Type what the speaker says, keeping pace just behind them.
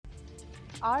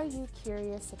Are you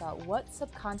curious about what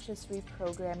subconscious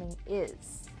reprogramming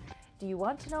is? Do you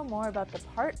want to know more about the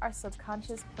part our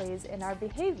subconscious plays in our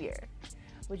behavior?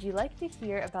 Would you like to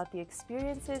hear about the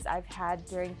experiences I've had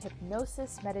during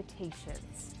hypnosis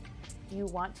meditations? Do you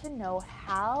want to know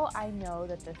how I know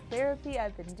that the therapy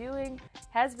I've been doing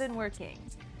has been working?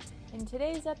 In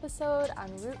today's episode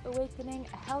on Root Awakening,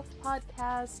 a health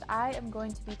podcast, I am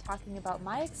going to be talking about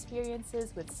my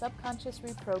experiences with subconscious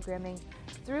reprogramming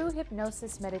through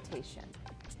hypnosis meditation.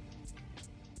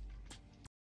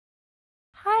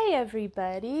 Hi,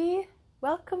 everybody.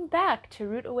 Welcome back to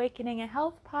Root Awakening, a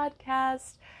health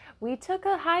podcast. We took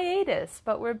a hiatus,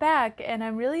 but we're back, and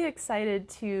I'm really excited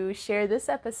to share this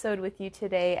episode with you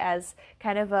today as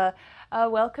kind of a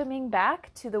welcoming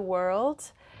back to the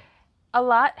world. A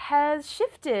lot has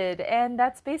shifted, and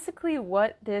that's basically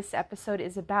what this episode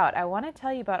is about. I want to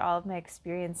tell you about all of my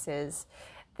experiences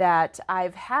that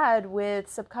I've had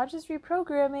with subconscious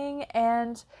reprogramming,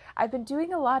 and I've been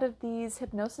doing a lot of these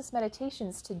hypnosis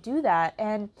meditations to do that,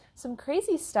 and some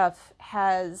crazy stuff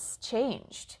has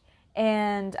changed,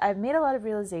 and I've made a lot of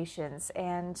realizations,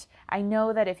 and I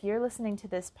know that if you're listening to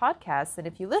this podcast, and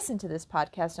if you listen to this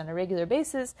podcast on a regular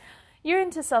basis, you're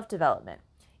into self-development.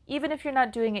 Even if you're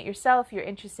not doing it yourself, you're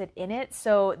interested in it.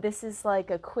 So this is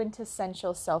like a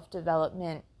quintessential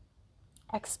self-development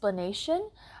explanation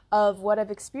of what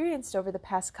I've experienced over the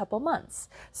past couple months.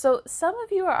 So some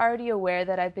of you are already aware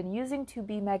that I've been using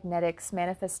 2B Magnetic's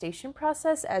manifestation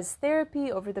process as therapy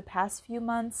over the past few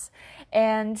months.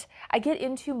 And I get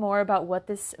into more about what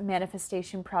this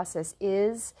manifestation process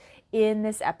is in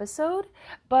this episode,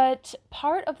 but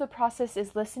part of the process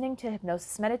is listening to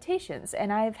hypnosis meditations,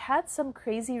 and I've had some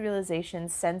crazy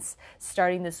realizations since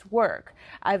starting this work.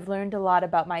 I've learned a lot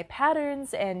about my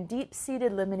patterns and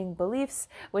deep-seated limiting beliefs,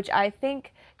 which I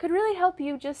think could really help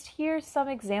you just hear some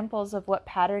examples of what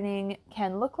patterning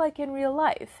can look like in real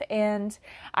life. And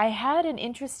I had an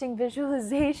interesting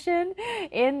visualization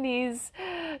in these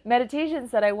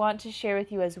meditations that I want to share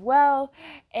with you as well,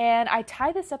 and I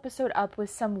tie this episode up with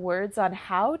some words on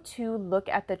how to look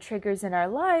at the triggers in our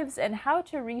lives and how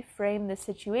to reframe the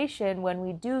situation when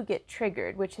we do get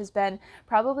triggered, which has been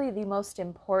probably the most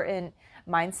important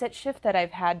mindset shift that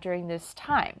I've had during this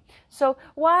time. So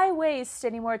why waste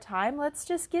any more time? Let's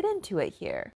just get into it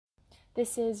here.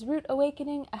 This is Root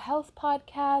Awakening, a health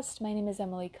podcast. My name is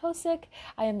Emily Kosick.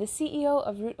 I am the CEO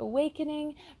of Root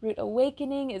Awakening. Root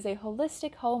Awakening is a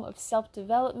holistic home of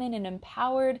self-development and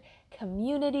empowered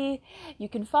community. You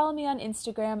can follow me on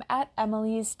Instagram at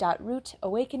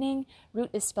emilys.rootawakening. Root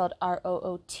is spelled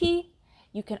R-O-O-T.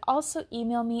 You can also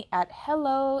email me at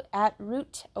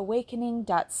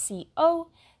hello@rootawakening.co.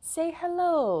 Say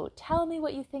hello. Tell me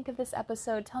what you think of this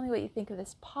episode. Tell me what you think of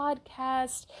this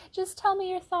podcast. Just tell me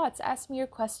your thoughts. Ask me your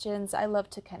questions. I love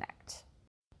to connect.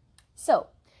 So,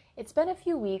 it's been a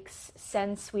few weeks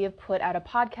since we have put out a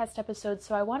podcast episode,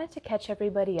 so I wanted to catch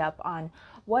everybody up on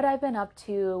what I've been up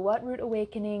to, what Root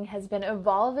Awakening has been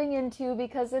evolving into,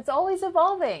 because it's always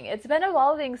evolving. It's been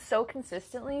evolving so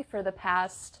consistently for the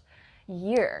past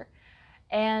year.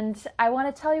 And I want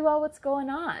to tell you all what's going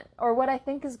on, or what I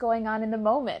think is going on in the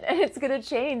moment. And it's going to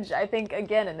change, I think,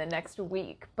 again in the next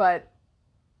week. But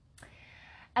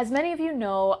as many of you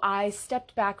know, I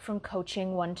stepped back from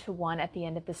coaching one-to-one at the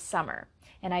end of the summer.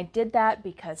 And I did that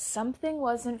because something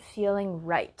wasn't feeling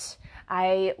right.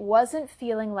 I wasn't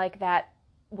feeling like that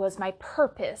was my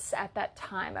purpose at that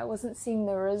time. I wasn't seeing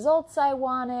the results I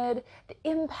wanted. The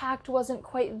impact wasn't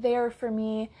quite there for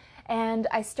me. And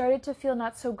I started to feel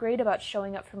not so great about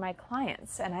showing up for my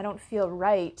clients. And I don't feel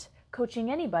right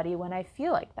coaching anybody when I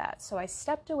feel like that. So I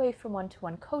stepped away from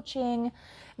one-to-one coaching.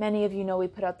 Many of you know we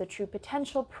put out the True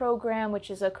Potential program, which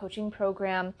is a coaching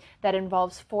program that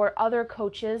involves 4 other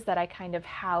coaches that I kind of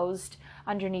housed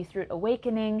underneath Root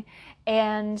Awakening.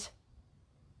 And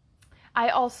I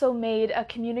also made a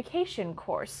communication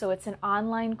course. So it's an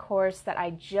online course that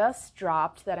I just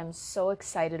dropped that I'm so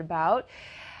excited about.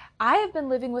 I have been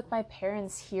living with my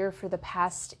parents here for the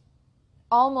past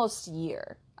almost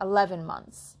year, 11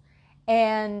 months.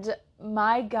 And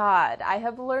my God, I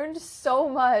have learned so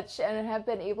much and have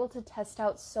been able to test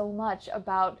out so much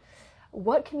about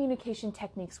what communication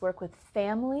techniques work with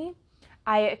family.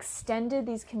 I extended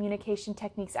these communication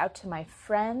techniques out to my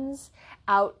friends,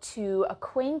 out to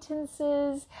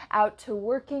acquaintances, out to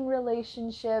working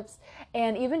relationships,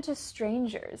 and even to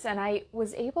strangers. And I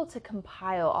was able to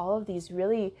compile all of these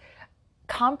really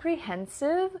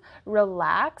comprehensive,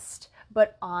 relaxed,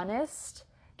 but honest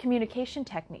communication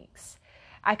techniques.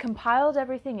 I compiled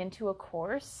everything into a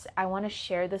course. I want to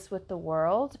share this with the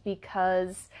world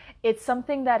because it's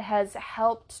something that has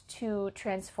helped to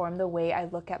transform the way I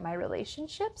look at my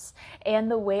relationships and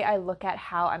the way I look at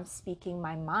how I'm speaking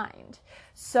my mind.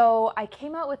 So I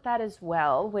came out with that as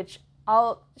well, which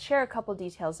I'll share a couple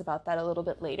details about that a little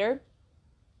bit later.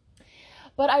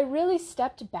 But I really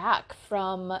stepped back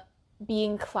from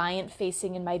being client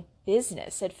facing in my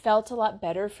business. It felt a lot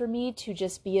better for me to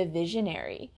just be a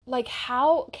visionary. Like,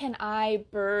 how can I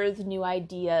birth new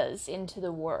ideas into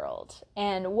the world?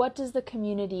 And what does the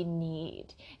community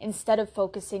need? Instead of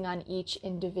focusing on each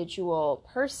individual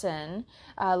person,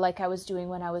 like I was doing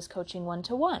when I was coaching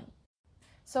one-to-one.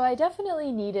 So I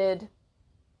definitely needed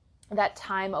that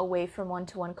time away from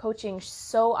one-to-one coaching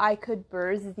so I could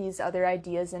birth these other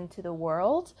ideas into the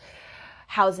world,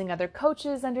 housing other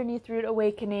coaches underneath Root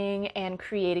Awakening and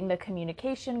creating the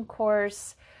communication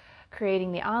course,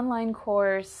 creating the online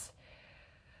course.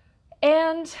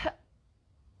 And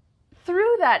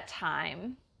through that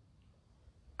time,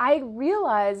 I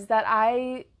realized that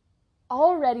I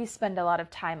already spend a lot of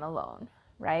time alone,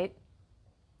 right?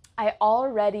 I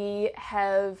already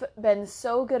have been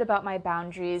so good about my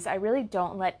boundaries. I really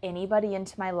don't let anybody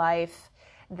into my life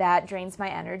that drains my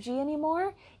energy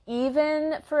anymore.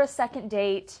 Even for a second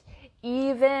date,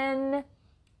 even,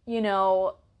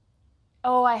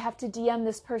 oh, I have to DM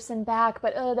this person back,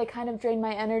 but they kind of drain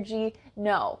my energy.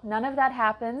 No, none of that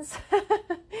happens.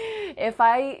 If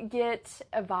I get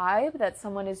a vibe that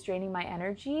someone is draining my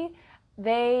energy,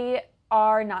 they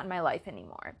are not in my life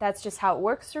anymore. That's just how it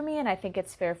works for me, and I think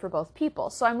it's fair for both people.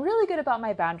 So I'm really good about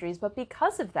my boundaries, but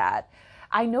because of that,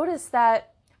 I noticed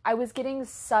that I was getting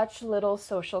such little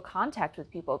social contact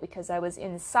with people because I was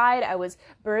inside. I was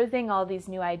birthing all these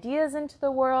new ideas into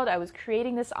the world. I was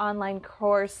creating this online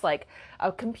course like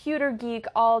a computer geek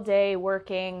all day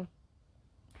working.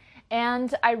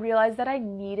 And I realized that I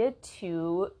needed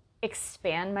to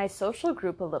expand my social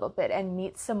group a little bit and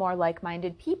meet some more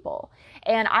like-minded people.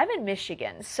 And I'm in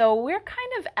Michigan, so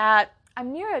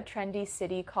I'm near a trendy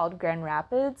city called Grand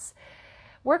Rapids.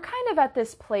 We're kind of at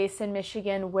this place in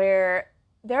Michigan where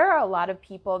there are a lot of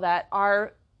people that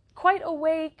are quite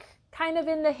awake, kind of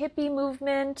in the hippie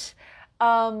movement,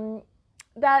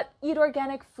 that eat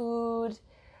organic food,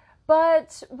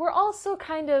 but we're also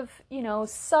kind of,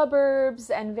 suburbs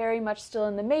and very much still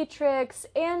in the matrix,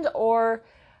 and or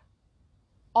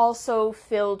also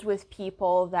filled with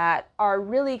people that are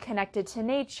really connected to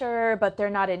nature, but they're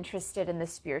not interested in the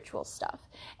spiritual stuff.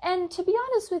 And to be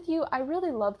honest with you, I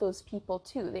really love those people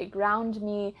too. They ground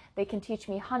me, they can teach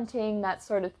me hunting, that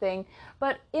sort of thing.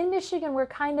 But in Michigan, we're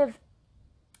kind of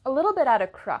a little bit at a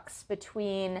crux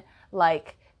between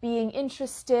like being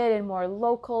interested in more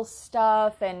local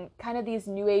stuff and kind of these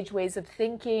new age ways of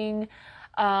thinking,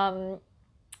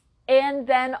 and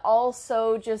then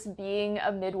also just being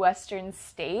a Midwestern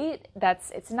state.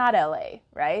 It's not LA,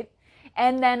 right?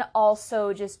 And then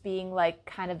also just being like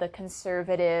kind of the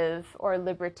conservative or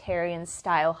libertarian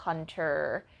style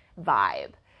hunter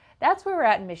vibe. That's where we're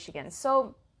at in Michigan.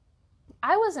 So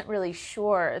I wasn't really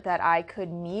sure that I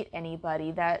could meet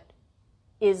anybody that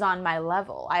is on my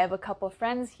level. I have a couple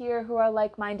friends here who are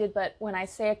like-minded, but when I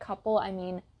say a couple, I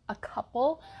mean a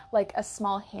couple, like a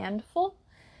small handful.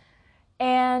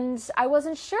 And I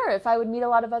wasn't sure if I would meet a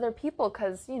lot of other people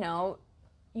because,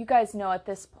 you guys know at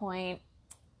this point,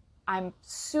 I'm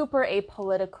super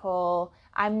apolitical.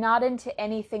 I'm not into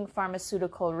anything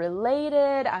pharmaceutical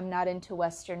related. I'm not into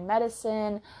Western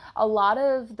medicine. A lot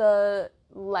of the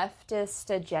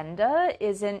leftist agenda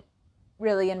isn't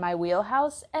really in my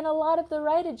wheelhouse, and a lot of the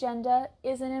right agenda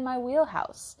isn't in my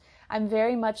wheelhouse. I'm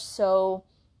very much so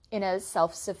in a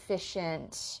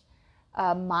self-sufficient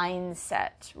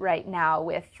mindset right now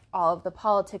with all of the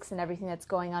politics and everything that's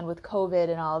going on with COVID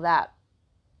and all that.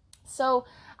 So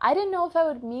I didn't know if I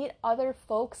would meet other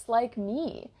folks like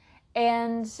me.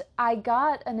 And I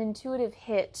got an intuitive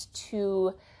hit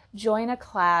to join a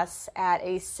class at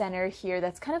a center here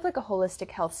that's kind of like a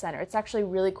holistic health center. It's actually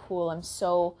really cool. I'm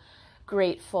so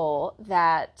grateful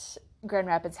that Grand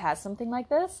Rapids has something like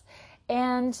this.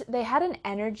 And they had an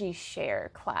energy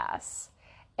share class.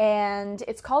 And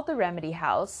it's called the Remedy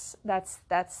House. That's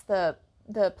the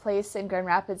place in Grand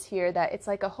Rapids here that it's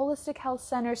like a holistic health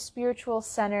center, spiritual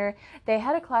center. They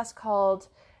had a class called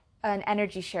an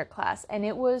energy share class, and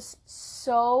it was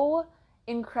so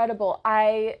incredible.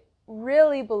 I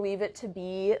really believe it to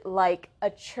be like a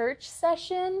church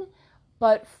session,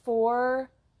 but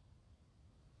for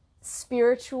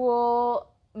spiritual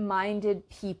minded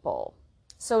people.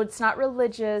 So it's not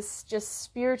religious, just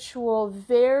spiritual,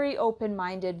 very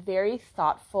open-minded, very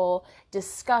thoughtful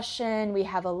discussion. We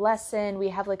have a lesson. We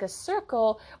have like a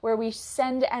circle where we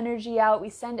send energy out. We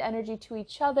send energy to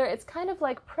each other. It's kind of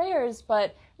like prayers,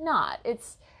 but not.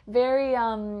 It's very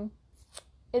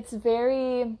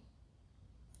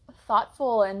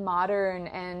thoughtful and modern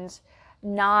and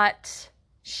not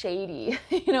shady.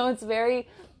 It's very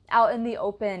out in the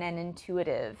open and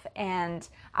intuitive. And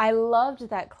I loved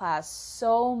that class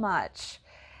so much.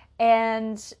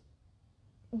 And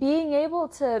being able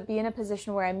to be in a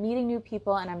position where I'm meeting new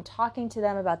people and I'm talking to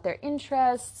them about their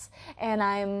interests,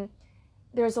 and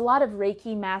there's a lot of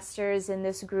Reiki masters in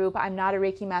this group. I'm not a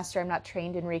Reiki master. I'm not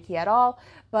trained in Reiki at all.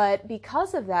 But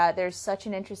because of that, there's such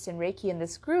an interest in Reiki in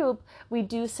this group. We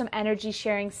do some energy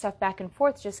sharing stuff back and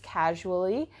forth just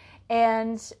casually.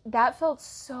 And that felt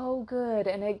so good.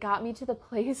 And it got me to the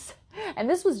place, and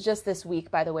this was just this week,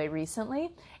 by the way,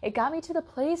 recently. It got me to the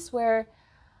place where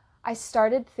I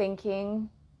started thinking,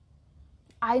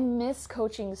 I miss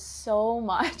coaching so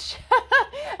much.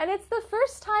 And it's the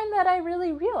first time that I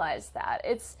really realized that.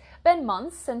 It's been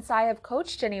months since I have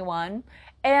coached anyone,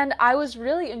 and I was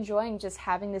really enjoying just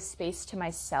having this space to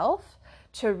myself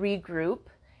to regroup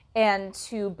and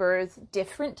to birth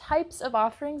different types of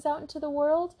offerings out into the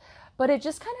world. But it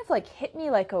just kind of like hit me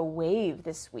like a wave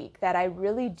this week that I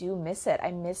really do miss it.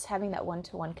 I miss having that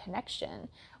one-to-one connection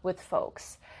with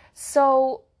folks.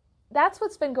 So that's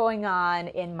what's been going on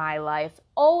in my life.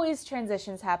 Always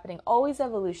transitions happening, always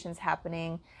evolutions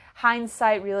happening,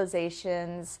 hindsight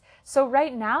realizations. So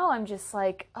right now I'm just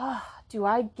like, do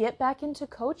I get back into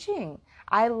coaching?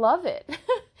 I love it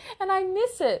and I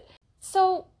miss it.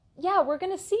 So yeah, we're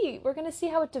going to see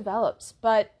how it develops.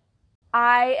 But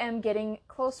I am getting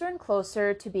closer and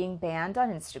closer to being banned on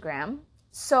Instagram.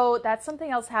 So that's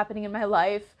something else happening in my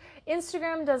life.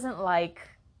 Instagram doesn't like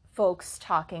folks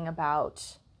talking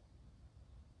about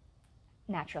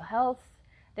natural health.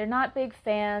 They're not big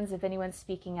fans of anyone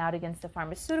speaking out against the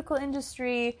pharmaceutical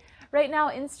industry. Right now,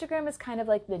 Instagram is kind of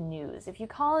like the news. If you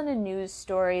call in a news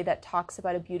story that talks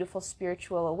about a beautiful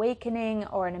spiritual awakening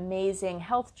or an amazing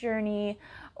health journey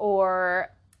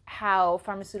or how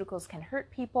pharmaceuticals can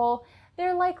hurt people,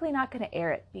 they're likely not going to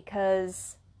air it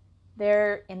because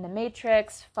they're in the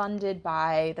matrix, funded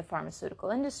by the pharmaceutical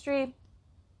industry.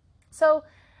 So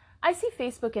I see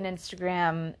Facebook and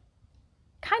Instagram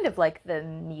kind of like the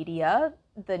media,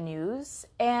 the news,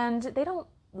 and they don't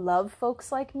love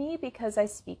folks like me because I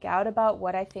speak out about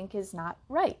what I think is not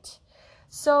right.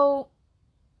 So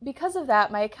because of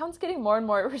that, my account's getting more and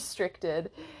more restricted.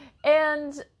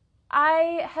 And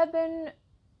I have been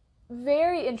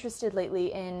very interested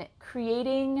lately in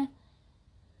creating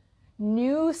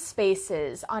new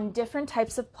spaces on different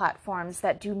types of platforms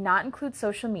that do not include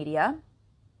social media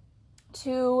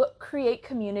to create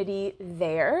community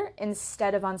there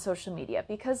instead of on social media.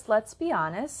 Because let's be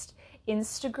honest,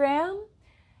 Instagram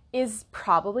is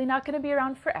probably not going to be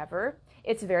around forever.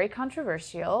 It's very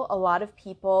controversial. A lot of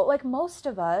people, like most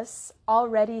of us,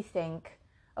 already think,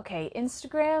 okay,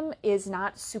 Instagram is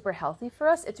not super healthy for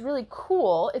us. It's really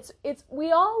cool.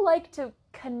 We all like to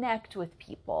connect with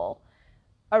people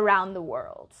around the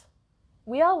world.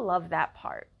 We all love that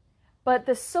part. But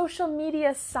the social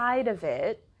media side of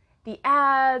it, the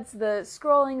ads, the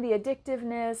scrolling, the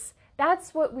addictiveness,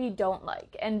 that's what we don't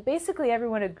like. And basically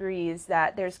everyone agrees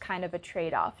that there's kind of a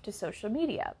trade-off to social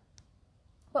media.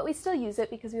 But we still use it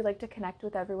because we like to connect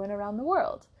with everyone around the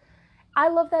world. I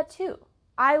love that too.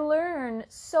 I learn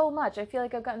so much. I feel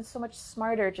like I've gotten so much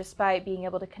smarter just by being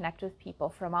able to connect with people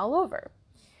from all over.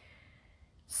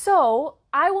 So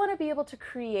I want to be able to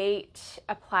create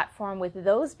a platform with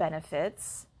those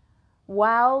benefits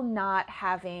while not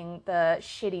having the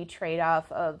shitty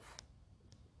trade-off of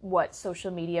what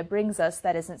social media brings us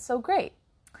that isn't so great.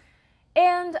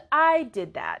 And I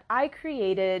did that. I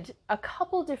created a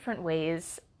couple different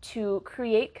ways to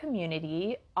create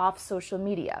community off social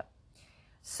media.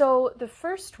 So the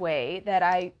first way that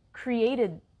I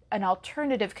created an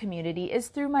alternative community is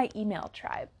through my email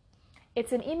tribe.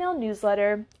 It's an email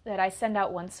newsletter that I send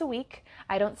out once a week.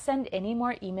 I don't send any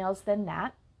more emails than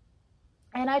that.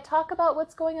 And I talk about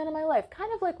what's going on in my life,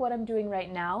 kind of like what I'm doing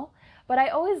right now. But I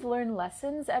always learn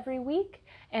lessons every week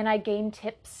and I gain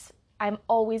tips. I'm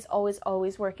always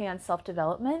working on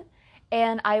self-development.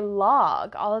 And I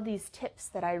log all of these tips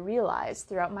that I realize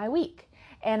throughout my week.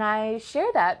 And I share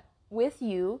that with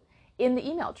you in the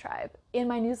email tribe, in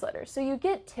my newsletter. So you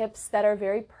get tips that are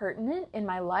very pertinent in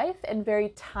my life and very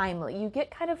timely. You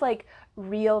get kind of like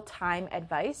real-time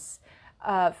advice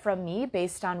from me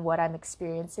based on what I'm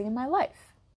experiencing in my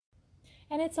life.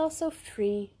 And it's also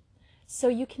free. So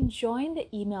you can join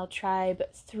the email tribe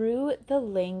through the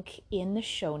link in the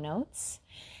show notes.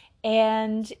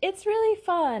 And it's really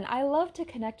fun. I love to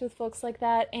connect with folks like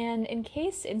that. And in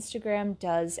case Instagram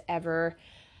does ever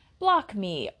block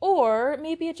me, or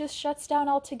maybe it just shuts down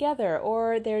altogether,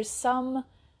 or there's some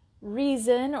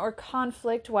reason or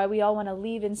conflict why we all want to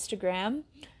leave Instagram,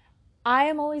 I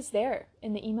am always there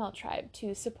in the email tribe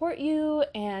to support you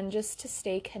and just to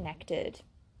stay connected.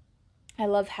 I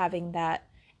love having that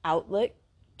outlet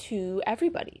to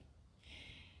everybody.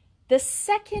 The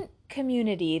second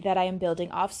community that I am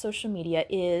building off social media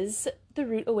is the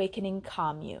Root Awakening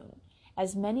Commune.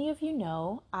 As many of you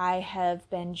know, I have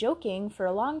been joking for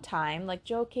a long time, like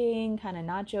joking, kind of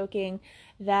not joking,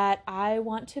 that I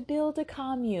want to build a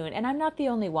commune. And I'm not the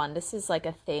only one. This is like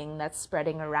a thing that's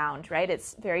spreading around, right?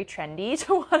 It's very trendy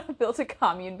to want to build a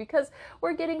commune because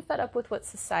we're getting fed up with what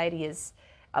society is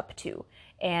up to.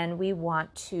 And we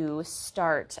want to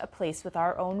start a place with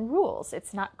our own rules.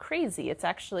 It's not crazy. It's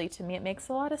actually, to me, it makes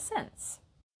a lot of sense.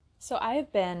 So I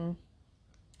have been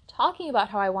talking about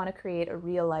how I want to create a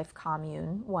real life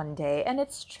commune one day, and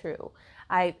it's true.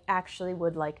 I actually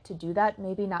would like to do that.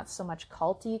 Maybe not so much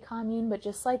culty commune, but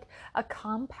just like a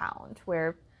compound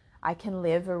where I can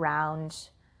live around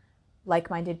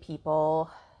like-minded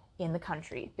people in the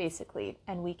country, basically,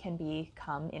 and we can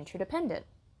become interdependent.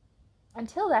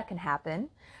 Until that can happen,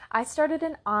 I started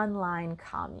an online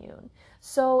commune.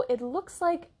 So it looks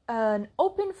like an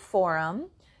open forum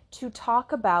to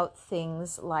talk about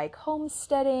things like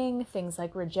homesteading, things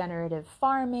like regenerative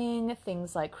farming,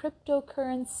 things like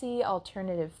cryptocurrency,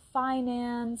 alternative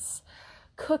finance,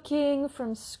 cooking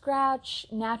from scratch,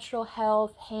 natural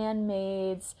health,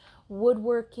 handmaids,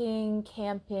 woodworking,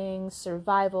 camping,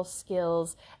 survival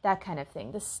skills, that kind of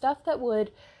thing. The stuff that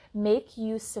would make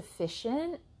you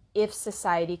sufficient if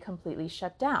society completely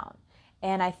shut down.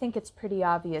 And I think it's pretty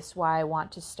obvious why I want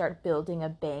to start building a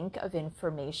bank of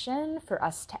information for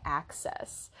us to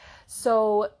access.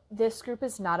 So this group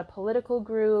is not a political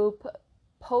group.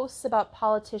 Posts about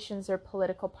politicians or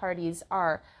political parties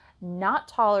are not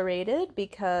tolerated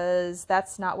because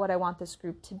that's not what I want this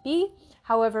group to be.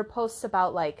 However, posts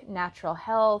about like natural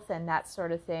health and that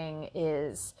sort of thing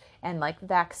is, and like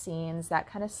vaccines, that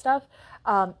kind of stuff,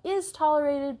 is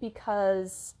tolerated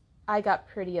because I got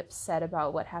pretty upset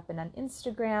about what happened on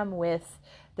Instagram with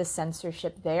the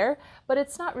censorship there, but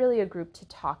it's not really a group to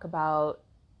talk about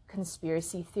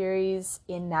conspiracy theories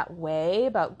in that way,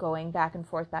 about going back and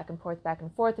forth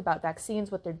about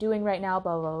vaccines, what they're doing right now,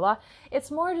 blah, blah, blah.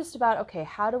 It's more just about, okay,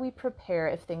 how do we prepare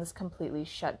if things completely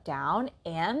shut down?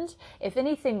 And if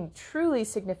anything truly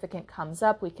significant comes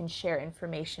up, we can share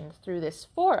information through this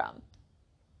forum.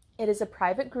 It is a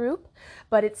private group,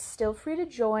 but it's still free to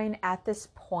join at this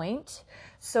point.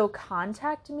 So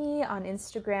contact me on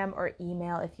Instagram or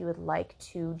email if you would like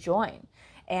to join.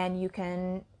 And you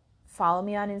can follow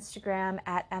me on Instagram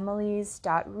at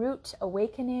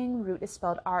emilys.rootawakening. Root is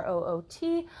spelled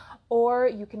R-O-O-T. Or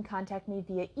you can contact me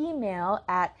via email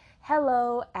at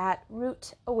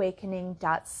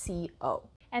hello@rootawakening.co.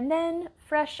 And then,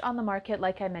 fresh on the market,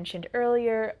 like I mentioned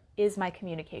earlier, is my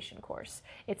communication course.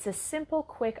 It's a simple,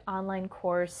 quick online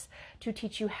course to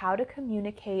teach you how to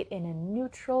communicate in a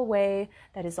neutral way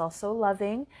that is also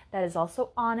loving, that is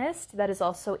also honest, that is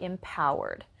also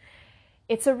empowered.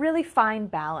 It's a really fine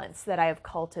balance that I have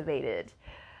cultivated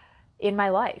in my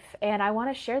life, and I want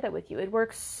to share that with you. It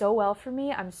works so well for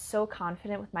me. I'm so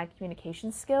confident with my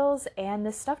communication skills, and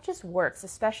this stuff just works,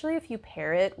 especially if you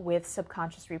pair it with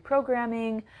subconscious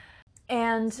reprogramming.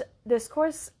 And this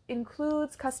course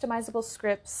includes customizable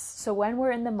scripts, so when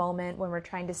we're in the moment, when we're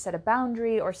trying to set a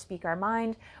boundary or speak our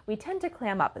mind, we tend to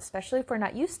clam up, especially if we're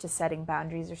not used to setting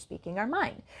boundaries or speaking our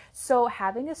mind. So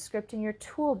having a script in your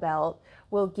tool belt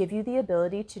will give you the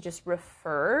ability to just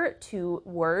refer to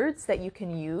words that you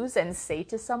can use and say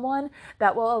to someone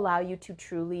that will allow you to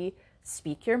truly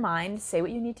speak your mind, say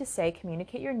what you need to say,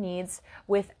 communicate your needs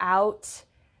without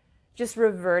just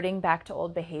reverting back to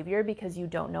old behavior because you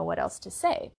don't know what else to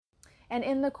say. And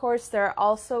in the course, there are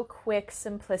also quick,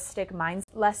 simplistic mind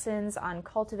lessons on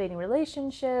cultivating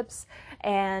relationships,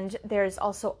 and there's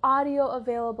also audio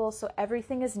available, so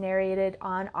everything is narrated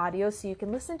on audio, so you can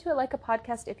listen to it like a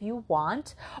podcast if you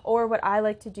want, or what I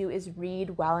like to do is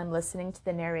read while I'm listening to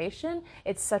the narration.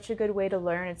 It's such a good way to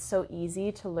learn. It's so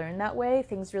easy to learn that way.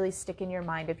 Things really stick in your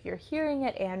mind if you're hearing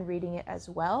it and reading it as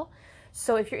well.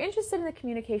 So if you're interested in the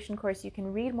communication course, you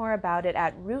can read more about it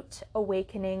at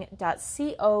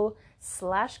rootawakening.co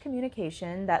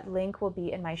hypnosis.com/communication. That link will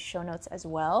be in my show notes as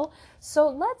well. So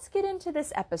let's get into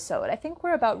this episode. I think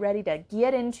we're about ready to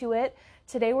get into it.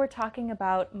 Today we're talking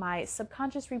about my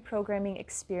subconscious reprogramming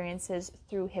experiences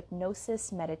through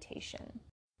hypnosis meditation.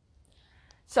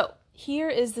 So here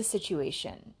is the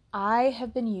situation. I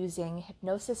have been using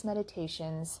hypnosis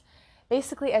meditations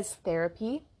basically as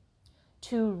therapy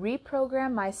to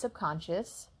reprogram my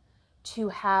subconscious to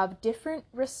have different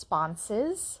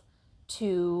responses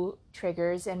to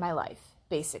triggers in my life,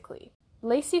 basically.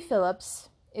 Lacy Phillips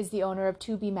is the owner of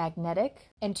To Be Magnetic,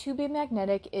 and To Be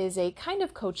Magnetic is a kind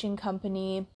of coaching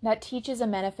company that teaches a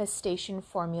manifestation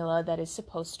formula that is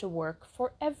supposed to work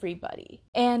for everybody.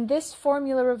 And this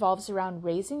formula revolves around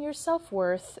raising your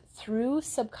self-worth through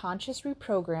subconscious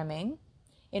reprogramming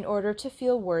in order to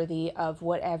feel worthy of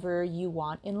whatever you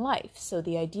want in life. So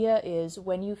the idea is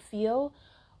when you feel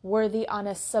worthy on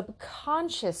a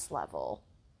subconscious level,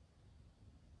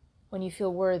 when you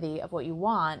feel worthy of what you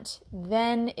want,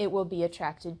 then it will be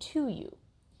attracted to you.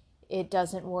 It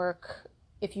doesn't work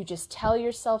if you just tell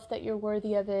yourself that you're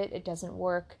worthy of it. It doesn't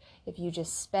work if you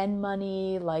just spend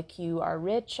money like you are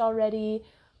rich already.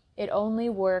 It only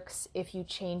works if you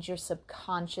change your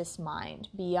subconscious mind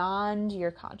beyond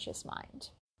your conscious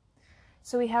mind.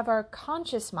 So we have our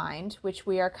conscious mind, which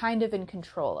we are kind of in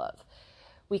control of.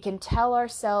 We can tell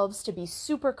ourselves to be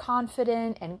super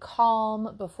confident and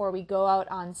calm before we go out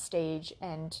on stage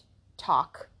and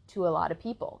talk to a lot of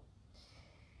people.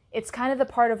 It's kind of the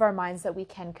part of our minds that we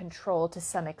can control to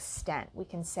some extent. We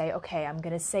can say, okay, I'm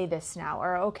going to say this now,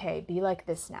 or okay, be like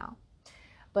this now.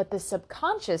 But the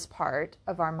subconscious part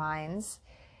of our minds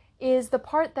is the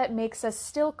part that makes us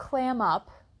still clam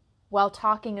up while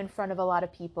talking in front of a lot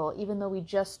of people, even though we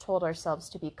just told ourselves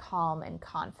to be calm and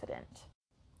confident.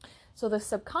 So the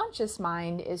subconscious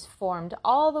mind is formed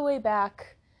all the way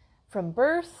back from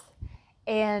birth,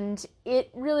 and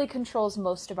it really controls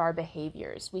most of our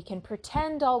behaviors. We can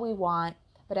pretend all we want,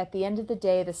 but at the end of the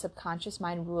day, the subconscious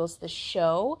mind rules the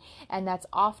show, and that's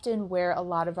often where a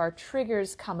lot of our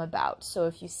triggers come about. So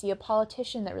if you see a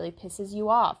politician that really pisses you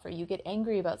off, or you get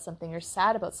angry about something, or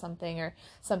sad about something, or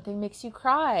something makes you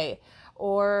cry,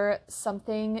 or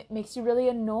something makes you really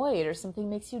annoyed, or something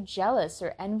makes you jealous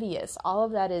or envious, all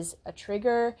of that is a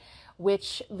trigger,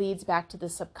 which leads back to the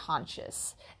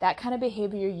subconscious. That kind of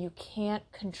behavior you can't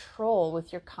control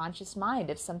with your conscious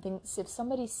mind. If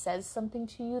somebody says something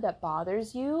to you that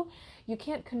bothers you, you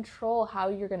can't control how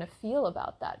you're going to feel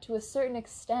about that. To a certain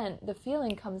extent, the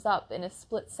feeling comes up in a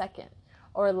split second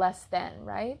or less than,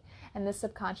 right? And the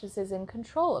subconscious is in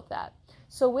control of that.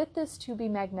 So with this To Be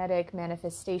Magnetic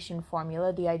manifestation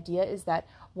formula, the idea is that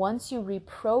once you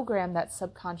reprogram that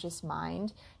subconscious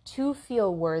mind to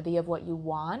feel worthy of what you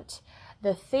want,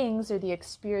 the things or the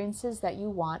experiences that you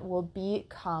want will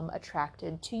become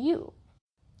attracted to you.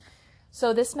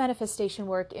 So this manifestation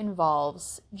work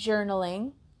involves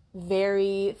journaling,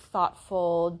 very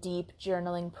thoughtful, deep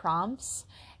journaling prompts,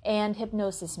 and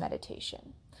hypnosis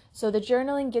meditation. So the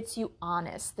journaling gets you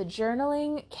honest. The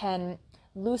journaling can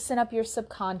loosen up your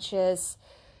subconscious.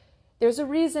 There's a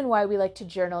reason why we like to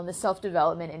journal in the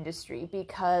self-development industry,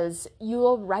 because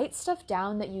you'll write stuff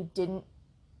down that you didn't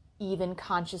even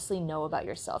consciously know about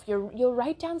yourself. You'll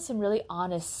write down some really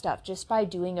honest stuff just by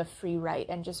doing a free write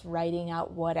and just writing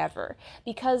out whatever,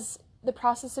 because the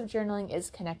process of journaling is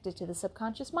connected to the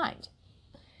subconscious mind.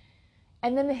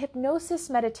 And then the hypnosis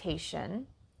meditation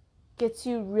gets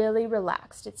you really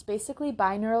relaxed. It's basically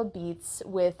binaural beats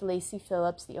with Lacy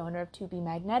Phillips, the owner of To Be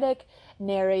Magnetic,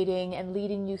 narrating and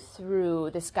leading you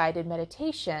through this guided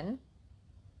meditation.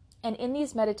 And in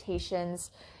these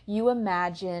meditations, you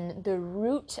imagine the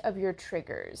root of your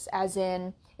triggers, as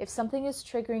in, if something is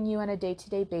triggering you on a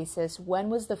day-to-day basis, when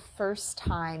was the first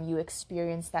time you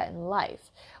experienced that in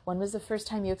life? When was the first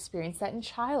time you experienced that in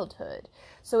childhood?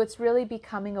 So it's really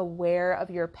becoming aware of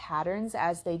your patterns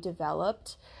as they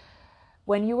developed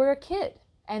when you were a kid.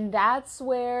 And that's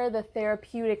where the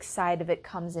therapeutic side of it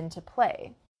comes into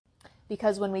play.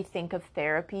 Because when we think of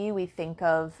therapy, we think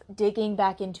of digging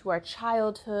back into our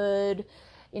childhood,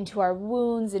 into our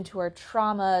wounds, into our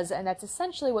traumas, and that's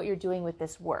essentially what you're doing with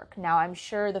this work. Now, I'm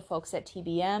sure the folks at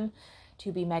TBM,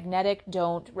 To Be Magnetic,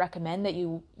 don't recommend that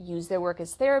you use their work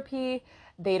as therapy.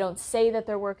 They don't say that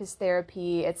their work is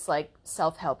therapy. It's like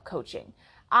self-help coaching.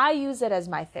 I use it as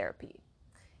my therapy.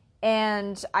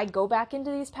 And I go back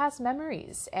into these past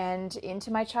memories and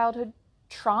into my childhood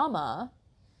trauma,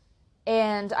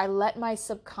 and I let my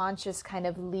subconscious kind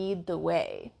of lead the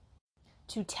way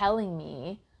to telling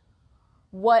me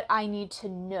what I need to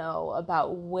know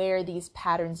about where these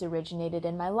patterns originated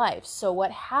in my life. So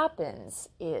what happens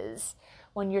is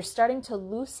when you're starting to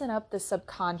loosen up the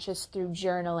subconscious through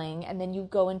journaling, and then you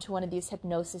go into one of these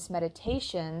hypnosis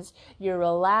meditations, you're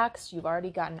relaxed, you've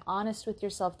already gotten honest with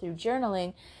yourself through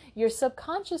journaling, your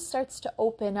subconscious starts to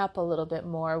open up a little bit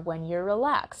more when you're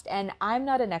relaxed. And I'm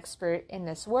not an expert in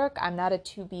this work. I'm not a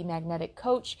 2B magnetic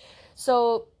coach.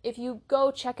 So if you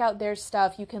go check out their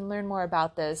stuff, you can learn more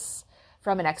about this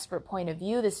from an expert point of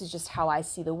view. This is just how I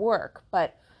see the work.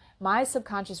 But my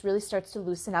subconscious really starts to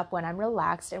loosen up when I'm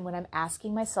relaxed and when I'm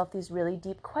asking myself these really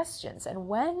deep questions. And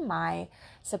when my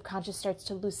subconscious starts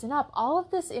to loosen up, all of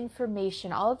this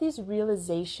information, all of these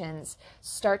realizations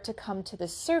start to come to the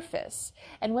surface.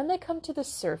 And when they come to the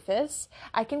surface,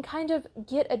 I can kind of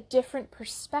get a different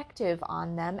perspective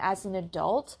on them as an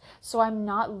adult, so I'm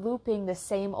not looping the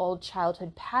same old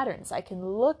childhood patterns. I can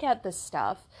look at the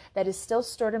stuff that is still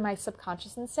stored in my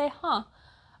subconscious and say,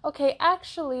 okay,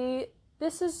 actually,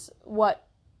 this is what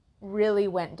really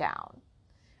went down.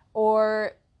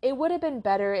 Or it would have been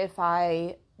better if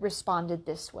I responded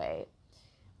this way.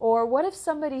 Or what if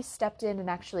somebody stepped in and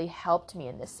actually helped me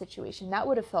in this situation? That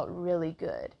would have felt really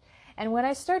good. And when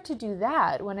I start to do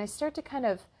that, when I start to kind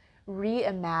of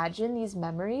reimagine these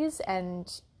memories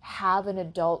and have an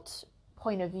adult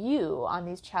point of view on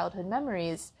these childhood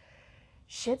memories,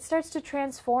 shit starts to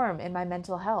transform in my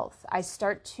mental health. I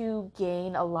start to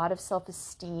gain a lot of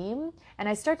self-esteem, and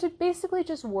I start to basically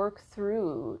just work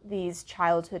through these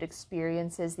childhood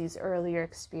experiences, these earlier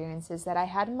experiences that I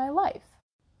had in my life.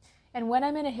 And when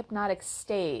I'm in a hypnotic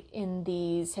state in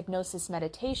these hypnosis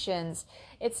meditations,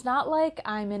 it's not like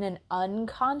I'm in an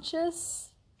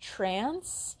unconscious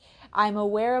trance. I'm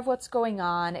aware of what's going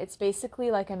on. It's basically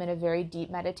like I'm in a very deep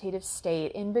meditative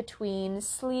state in between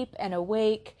sleep and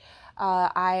awake.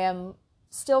 I am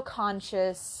still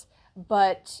conscious,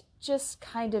 but just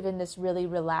kind of in this really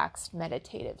relaxed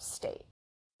meditative state.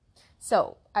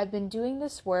 So I've been doing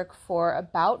this work for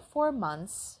about 4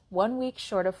 months, 1 week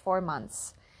short of 4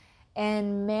 months.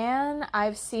 And man,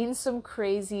 I've seen some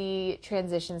crazy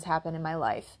transitions happen in my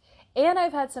life. And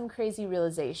I've had some crazy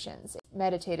realizations,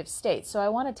 meditative states. So I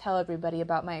want to tell everybody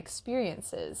about my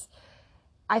experiences.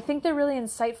 I think they're really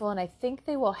insightful, and I think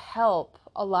they will help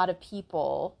a lot of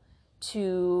people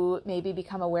to maybe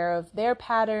become aware of their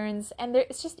patterns. And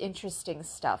it's just interesting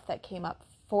stuff that came up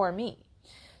for me.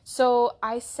 So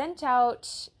I sent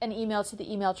out an email to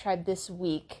the email tribe this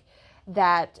week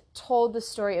that told the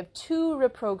story of 2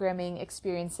 reprogramming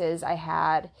experiences I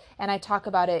had, and I talk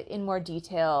about it in more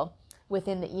detail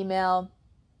within the email.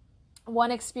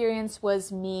 One experience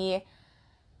was me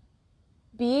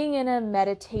being in a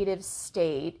meditative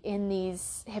state in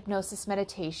these hypnosis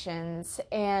meditations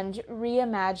and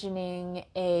reimagining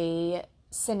a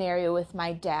scenario with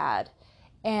my dad.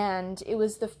 And it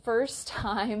was the first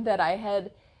time that I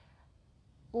had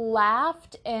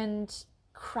laughed and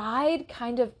cried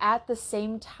kind of at the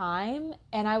same time.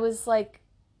 And I was like,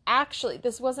 actually,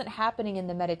 this wasn't happening in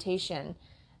the meditation.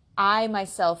 I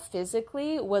myself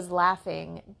physically was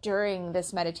laughing during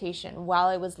this meditation. While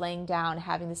I was laying down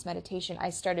having this meditation, I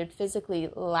started physically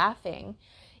laughing.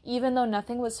 Even though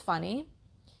nothing was funny,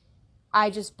 I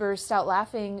just burst out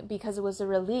laughing because it was a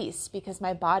release, because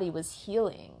my body was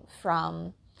healing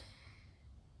from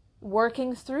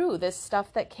working through this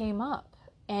stuff that came up.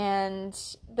 And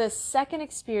the second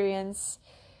experience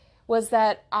was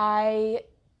that I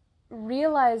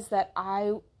realized that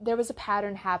there was a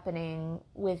pattern happening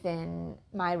within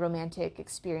my romantic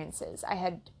experiences. I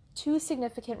had 2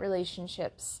 significant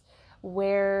relationships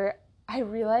where I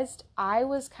realized I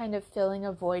was kind of filling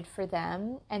a void for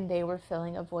them and they were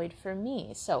filling a void for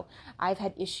me. So I've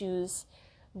had issues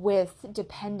with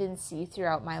dependency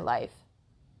throughout my life,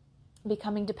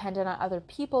 becoming dependent on other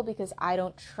people because I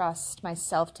don't trust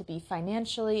myself to be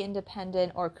financially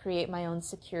independent or create my own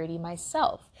security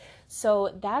myself.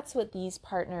 So that's what these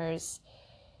partners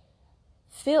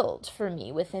filled for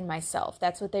me within myself.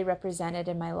 That's what they represented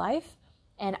in my life.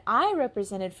 And I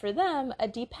represented for them a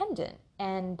dependent.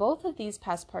 And both of these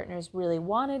past partners really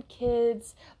wanted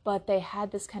kids, but they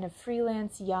had this kind of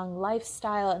freelance young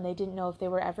lifestyle and they didn't know if they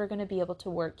were ever going to be able to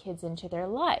work kids into their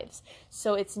lives.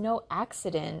 So it's no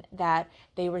accident that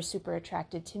they were super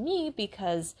attracted to me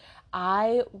because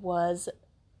I was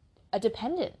a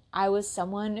dependent. I was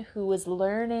someone who was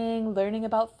learning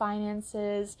about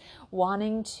finances,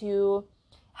 wanting to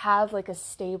have like a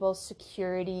stable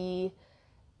security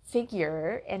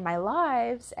figure in my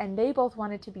lives, and they both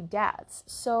wanted to be dads.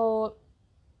 So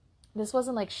this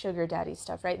wasn't like sugar daddy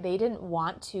stuff, right? They didn't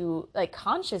want to, like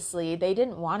consciously, they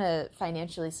didn't want to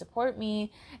financially support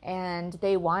me, and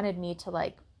they wanted me to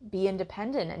like be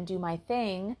independent and do my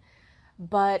thing.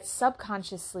 But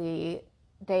subconsciously,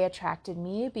 they attracted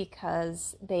me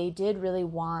because they did really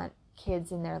want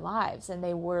kids in their lives, and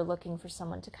they were looking for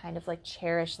someone to kind of like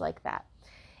cherish like that.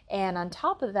 And on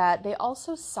top of that, they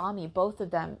also saw me, both of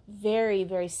them, very,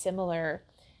 very similar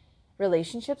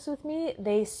relationships with me.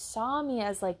 They saw me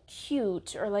as like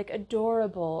cute or like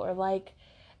adorable, or like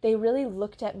they really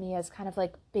looked at me as kind of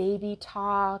like baby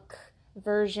talk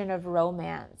version of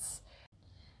romance.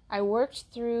 I worked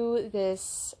through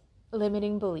this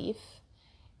limiting belief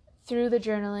through the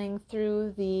journaling,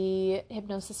 through the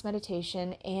hypnosis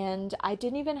meditation, and I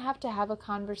didn't even have to have a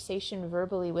conversation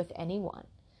verbally with anyone.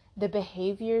 The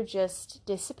behavior just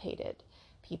dissipated.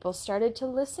 People started to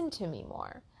listen to me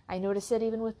more. I noticed it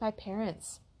even with my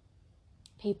parents.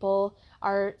 People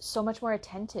are so much more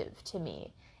attentive to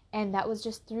me, and that was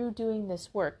just through doing this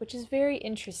work, which is very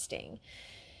interesting.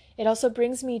 It also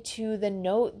brings me to the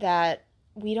note that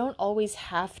we don't always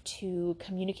have to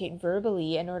communicate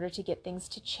verbally in order to get things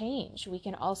to change. We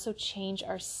can also change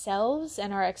ourselves,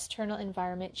 and our external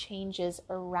environment changes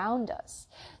around us.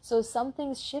 So some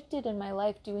things shifted in my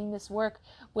life doing this work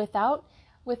without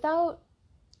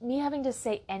me having to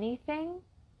say anything.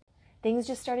 Things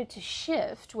just started to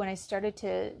shift when I started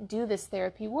to do this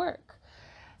therapy work.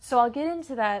 So I'll get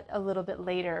into that a little bit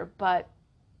later, but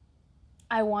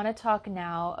I want to talk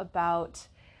now about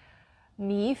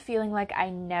me feeling like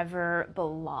I never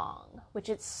belong, which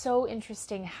it's so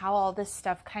interesting how all this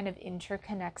stuff kind of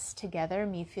interconnects together.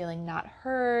 Me feeling not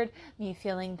heard, me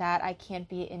feeling that I can't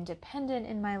be independent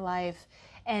in my life,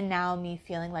 and now me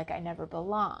feeling like I never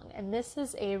belong. And this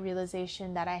is a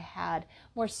realization that I had.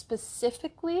 More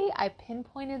specifically, I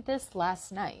pinpointed this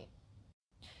last night.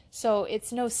 So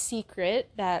it's no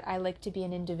secret that I like to be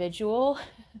an individual.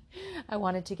 I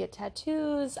wanted to get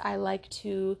tattoos. I like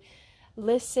to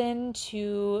listen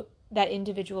to that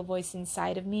individual voice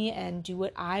inside of me and do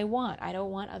what I want. I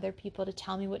don't want other people to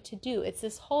tell me what to do. It's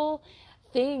this whole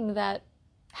thing that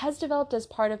has developed as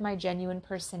part of my genuine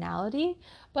personality,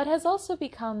 but has also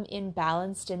become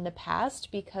imbalanced in the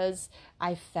past because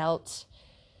I felt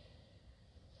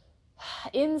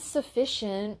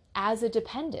insufficient as a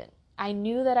dependent. I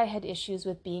knew that I had issues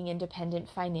with being independent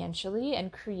financially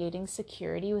and creating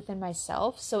security within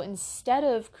myself. So instead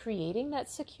of creating that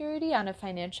security on a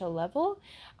financial level,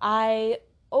 I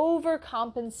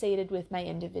overcompensated with my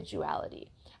individuality.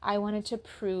 I wanted to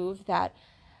prove that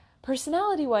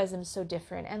personality-wise I'm so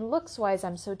different, and looks-wise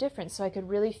I'm so different, so I could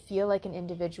really feel like an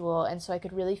individual, and so I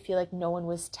could really feel like no one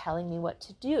was telling me what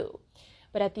to do.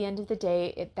 But at the end of the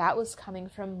day, that was coming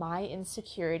from my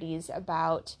insecurities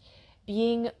about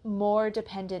being more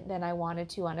dependent than I wanted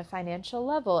to on a financial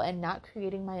level and not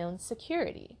creating my own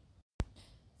security.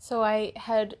 So I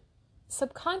had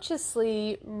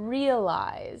subconsciously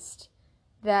realized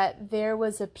that there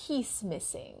was a piece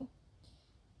missing,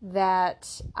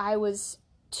 that I was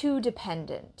too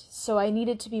dependent, so I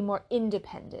needed to be more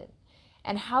independent.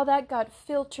 And how that got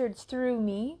filtered through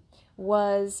me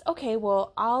was, okay,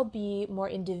 well, I'll be more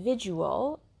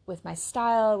individual with my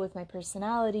style, with my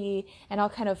personality, and I'll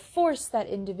kind of force that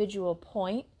individual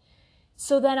point,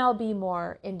 so then I'll be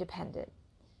more independent.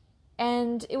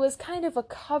 And it was kind of a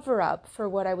cover-up for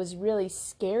what I was really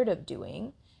scared of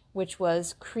doing, which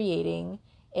was creating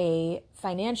a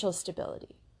financial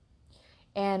stability.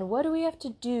 And what do we have to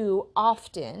do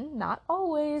often, not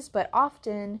always, but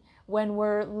often when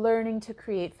we're learning to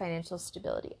create financial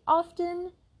stability?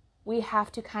 Often we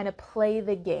have to kind of play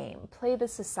the game, play the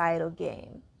societal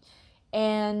game.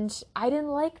 And I didn't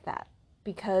like that,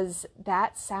 because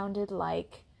that sounded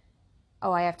like,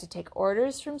 oh, I have to take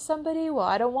orders from somebody? Well,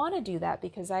 I don't want to do that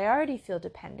because I already feel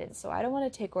dependent. So I don't want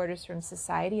to take orders from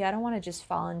society. I don't want to just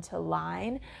fall into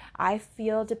line. I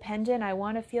feel dependent. I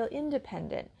want to feel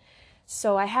independent.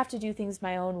 So I have to do things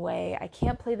my own way. I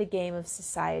can't play the game of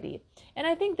society. And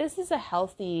I think this is a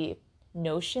healthy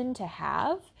notion to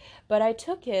have, but I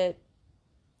took it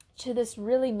to this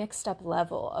really mixed up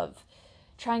level of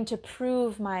trying to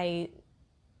prove my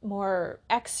more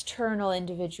external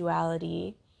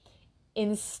individuality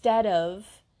instead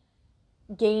of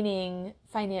gaining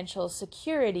financial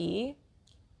security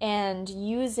and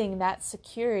using that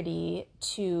security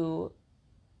to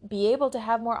be able to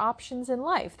have more options in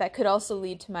life that could also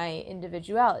lead to my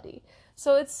individuality.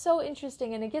 So it's so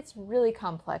interesting, and it gets really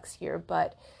complex here,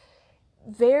 but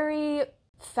very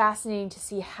fascinating to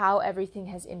see how everything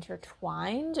has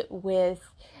intertwined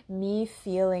with me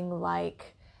feeling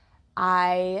like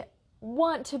I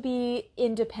want to be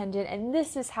independent and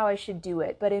this is how I should do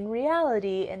it. But in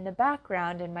reality, in the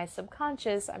background, in my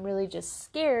subconscious, I'm really just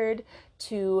scared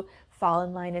to fall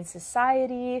in line in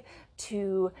society,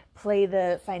 to play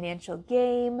the financial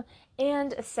game,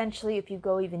 and essentially, if you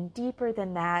go even deeper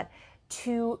than that,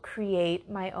 to create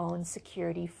my own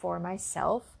security for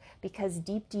myself, because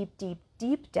deep, deep, deep,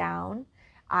 deep down,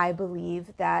 I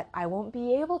believe that I won't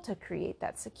be able to create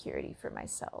that security for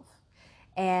myself.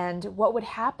 And what would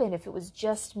happen if it was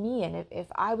just me, and if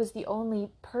I was the only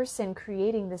person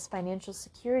creating this financial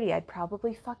security? I'd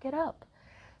probably fuck it up.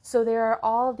 So there are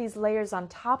all of these layers on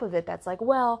top of it that's like,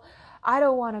 well, I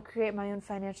don't want to create my own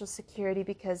financial security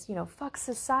because, fuck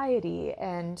society,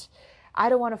 and I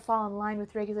don't want to fall in line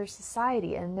with regular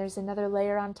society. And there's another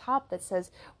layer on top that says,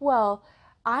 well,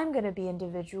 I'm going to be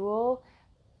individual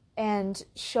and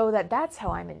show that that's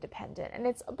how I'm independent. And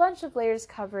it's a bunch of layers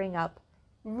covering up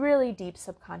really deep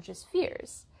subconscious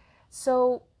fears.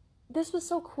 So this was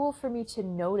so cool for me to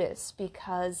notice,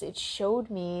 because it showed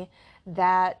me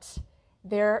that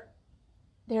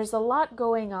there's a lot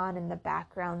going on in the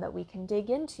background that we can dig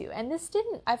into. And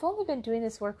I've only been doing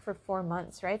this work for 4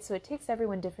 months, right? So it takes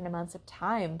everyone different amounts of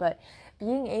time, but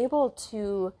being able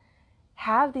to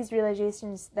have these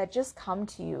realizations that just come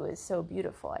to you is so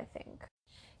beautiful, I think.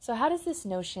 So how does this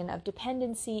notion of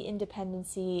dependency,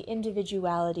 independency,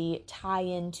 individuality tie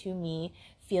into me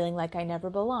feeling like I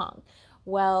never belong?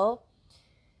 Well,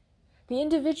 the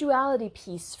individuality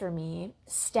piece for me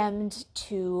stemmed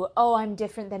to, I'm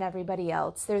different than everybody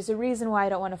else. There's a reason why I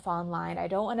don't want to fall in line. I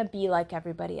don't want to be like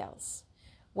everybody else.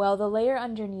 Well, the layer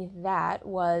underneath that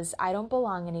was, I don't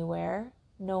belong anywhere.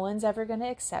 No one's ever going to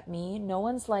accept me. No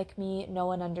one's like me. No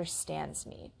one understands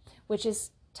me, which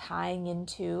is tying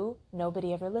into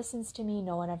nobody ever listens to me,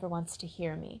 no one ever wants to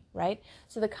hear me, right?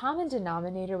 So the common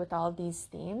denominator with all of these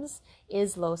themes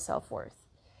is low self-worth.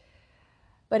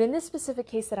 But in this specific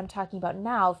case that I'm talking about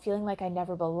now, feeling like I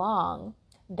never belong,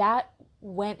 that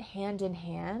went hand in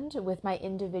hand with my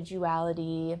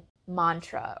individuality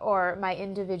mantra, or my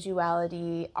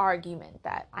individuality argument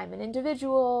that I'm an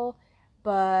individual,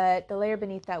 but the layer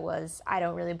beneath that was, I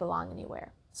don't really belong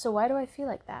anywhere. So why do I feel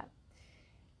like that?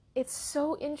 It's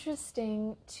so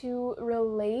interesting to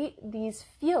relate these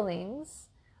feelings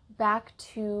back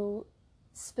to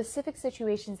specific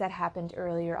situations that happened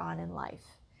earlier on in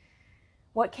life.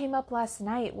 What came up last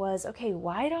night was, okay,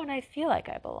 why don't I feel like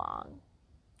I belong?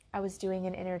 I was doing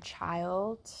an inner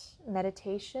child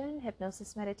meditation,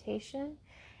 hypnosis meditation,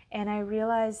 and I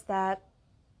realized that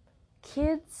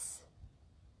kids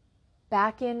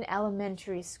back in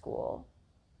elementary school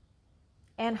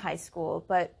and high school,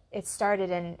 but it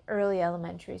started in early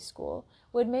elementary school,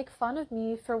 would make fun of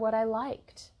me for what I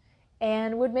liked,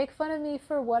 and would make fun of me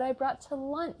for what I brought to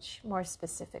lunch, more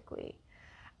specifically.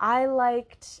 I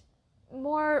liked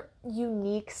more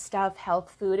unique stuff,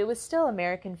 health food. It was still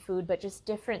American food, but just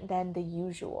different than the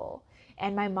usual.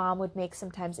 And my mom would make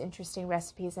sometimes interesting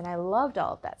recipes, and I loved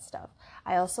all of that stuff.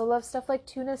 I also love stuff like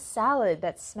tuna salad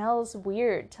that smells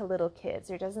weird to little kids,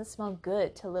 or doesn't smell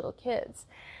good to little kids.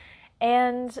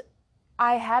 And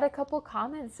I had a couple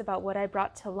comments about what I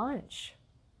brought to lunch,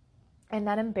 and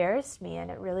that embarrassed me,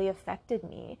 and it really affected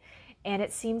me. And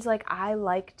it seems like I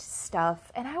liked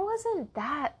stuff, and I wasn't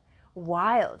that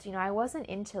wild, I wasn't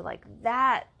into like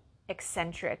that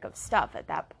eccentric of stuff at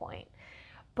that point.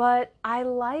 But I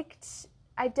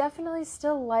definitely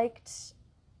still liked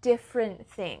different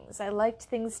things. I liked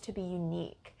things to be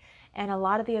unique. And a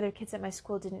lot of the other kids at my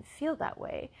school didn't feel that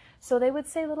way. So they would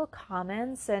say little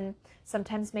comments and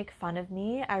sometimes make fun of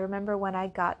me. I remember when I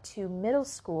got to middle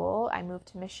school, I moved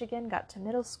to Michigan, got to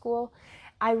middle school,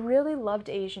 I really loved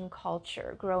Asian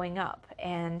culture growing up.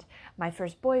 And my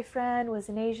first boyfriend was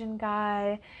an Asian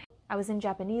guy. I was in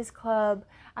Japanese club.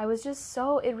 I was just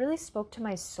it really spoke to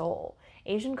my soul.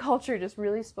 Asian culture just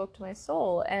really spoke to my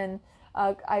soul. And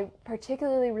I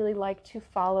particularly really like to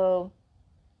follow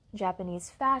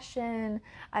Japanese fashion.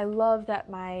 I love that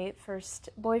my first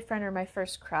boyfriend, or my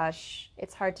first crush,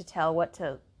 it's hard to tell what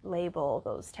to label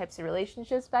those types of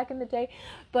relationships back in the day,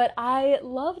 but I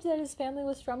loved that his family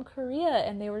was from Korea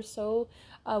and they were so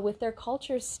with their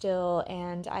culture still,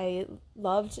 and I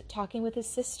loved talking with his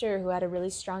sister who had a really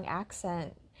strong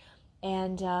accent.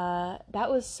 And that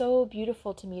was so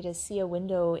beautiful to me, to see a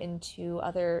window into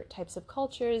other types of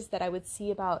cultures that I would see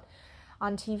about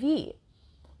on TV.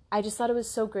 I just thought it was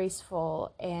so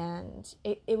graceful, and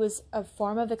it was a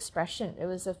form of expression. It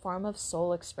was a form of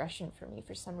soul expression for me.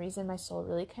 For some reason, my soul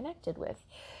really connected with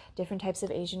different types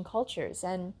of Asian cultures.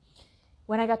 And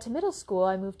when I got to middle school,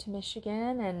 I moved to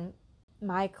Michigan, and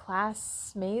my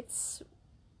classmates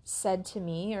said to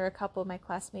me, or a couple of my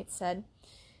classmates said,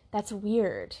 "That's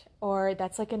weird," or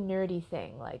 "That's like a nerdy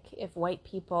thing. Like, if white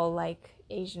people like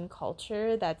Asian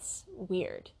culture, that's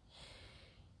weird."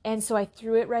 And so I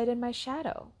threw it right in my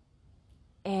shadow.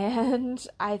 And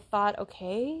I thought,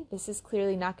 okay, this is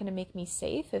clearly not going to make me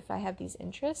safe if I have these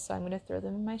interests, so I'm going to throw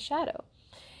them in my shadow.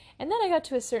 And then I got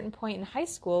to a certain point in high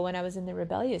school when I was in the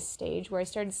rebellious stage where I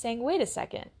started saying, wait a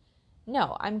second,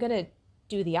 no, I'm going to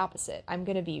do the opposite. I'm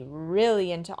going to be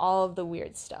really into all of the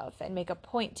weird stuff and make a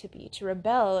point to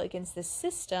rebel against this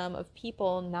system of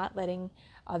people not letting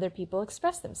other people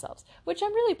express themselves, which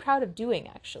I'm really proud of doing,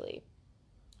 actually.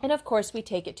 And of course, we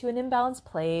take it to an imbalanced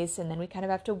place, and then we kind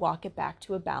of have to walk it back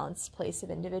to a balanced place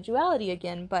of individuality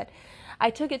again. But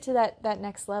I took it to that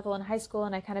next level in high school,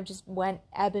 and I kind of just went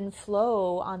ebb and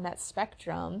flow on that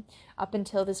spectrum up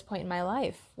until this point in my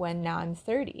life, when now I'm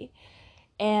 30.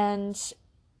 And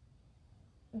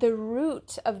the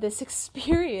root of this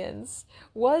experience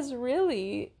was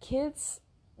really kids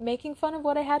making fun of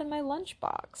what I had in my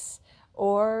lunchbox,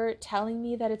 or telling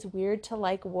me that it's weird to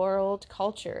like world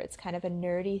culture. It's kind of a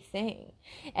nerdy thing.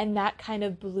 And that kind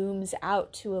of blooms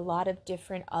out to a lot of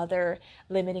different other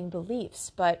limiting beliefs.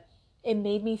 But it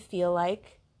made me feel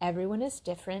like everyone is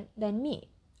different than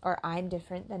me, or I'm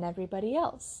different than everybody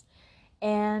else.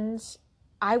 And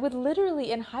I would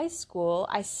literally, in high school,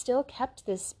 I still kept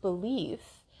this belief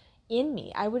in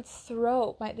me. I would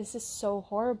throw this is so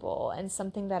horrible, and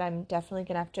something that I'm definitely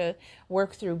gonna have to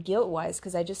work through guilt-wise,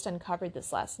 because I just uncovered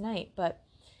this last night. But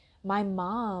my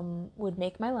mom would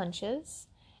make my lunches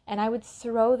and I would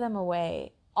throw them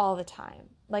away all the time.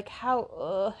 Like,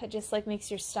 how it just like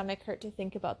makes your stomach hurt to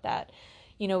think about that.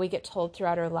 You know, we get told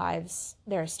throughout our lives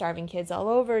there are starving kids all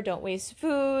over, don't waste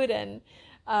food, and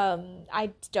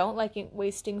I don't like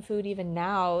wasting food even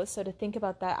now. So to think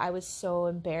about that, I was so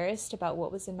embarrassed about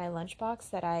what was in my lunchbox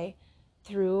that I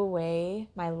threw away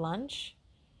my lunch.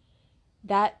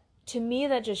 That, to me,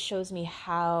 that just shows me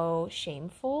how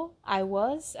shameful I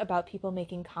was about people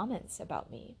making comments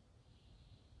about me.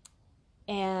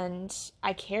 And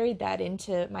I carried that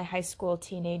into my high school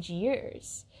teenage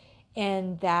years.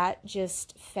 And that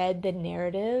just fed the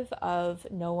narrative of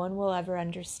no one will ever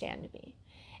understand me.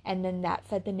 And then that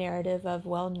fed the narrative of,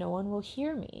 well, no one will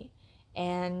hear me,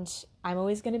 and I'm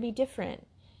always going to be different,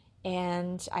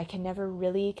 and I can never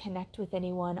really connect with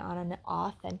anyone on an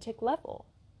authentic level.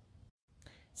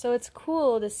 So it's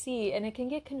cool to see, and it can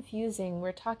get confusing.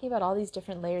 We're talking about all these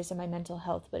different layers of my mental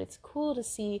health, but it's cool to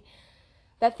see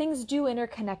that things do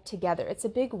interconnect together. It's a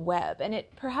big web, and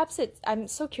I'm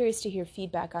so curious to hear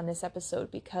feedback on this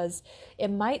episode, because it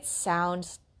might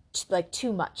sound like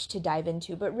too much to dive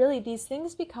into, but really these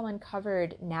things become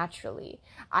uncovered naturally.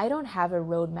 I don't have a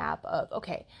roadmap of,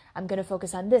 okay, I'm going to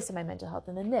focus on this in my mental health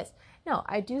and then this. No,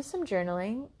 I do some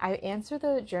journaling. I answer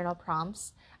the journal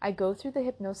prompts. I go through the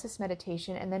hypnosis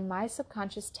meditation, and then my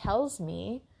subconscious tells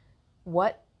me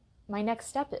what my next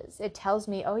step is. It tells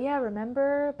me, oh yeah,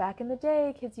 remember back in the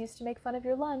day, kids used to make fun of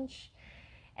your lunch.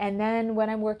 And then when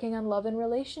I'm working on love and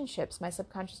relationships, my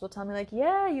subconscious will tell me, like,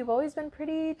 yeah, you've always been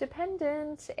pretty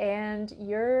dependent, and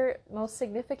your most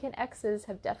significant exes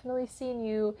have definitely seen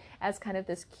you as kind of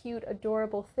this cute,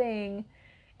 adorable thing,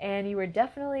 and you were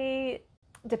definitely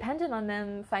dependent on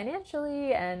them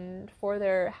financially and for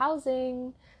their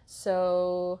housing,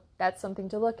 so that's something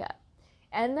to look at.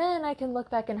 And then I can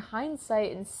look back in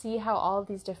hindsight and see how all of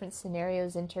these different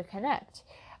scenarios interconnect.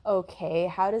 Okay,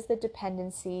 how does the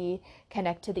dependency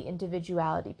connect to the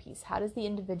individuality piece? How does the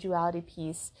individuality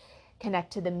piece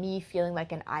connect to the me feeling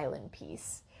like an island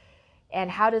piece? And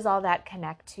how does all that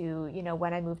connect to,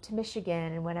 when I moved to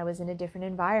Michigan and when I was in a different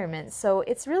environment? So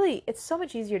it's so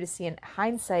much easier to see in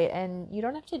hindsight, and you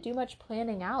don't have to do much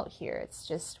planning out here. It's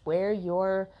just where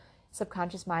your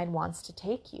subconscious mind wants to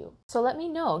take you. So let me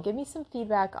know, give me some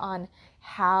feedback on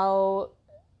how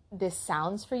this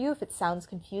sounds for you, if it sounds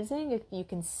confusing, if you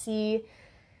can see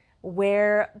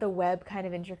where the web kind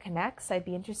of interconnects. I'd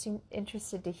be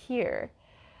interested to hear.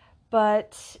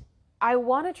 But I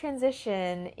want to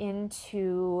transition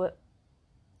into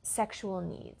sexual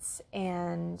needs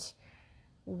and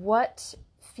what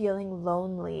feeling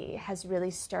lonely has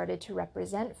really started to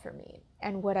represent for me,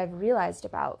 and what I've realized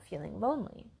about feeling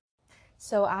lonely.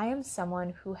 So I am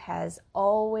someone who has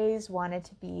always wanted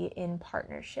to be in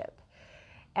partnership.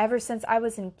 Ever since I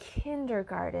was in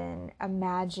kindergarten,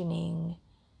 imagining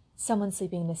someone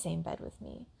sleeping in the same bed with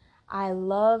me. I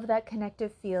love that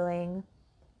connective feeling,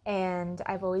 and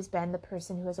I've always been the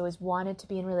person who has always wanted to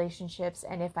be in relationships,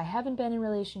 and if I haven't been in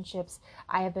relationships,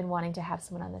 I have been wanting to have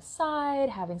someone on the side,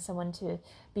 having someone to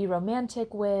be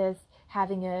romantic with,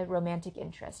 having a romantic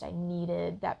interest. I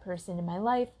needed that person in my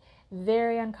life,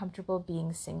 very uncomfortable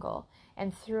being single.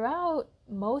 And throughout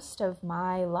most of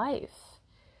my life,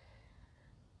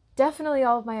 definitely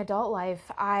all of my adult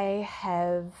life, I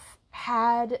have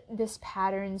had this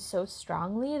pattern so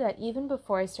strongly that even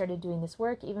before I started doing this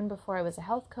work, even before I was a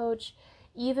health coach,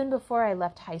 even before I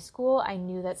left high school, I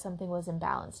knew that something was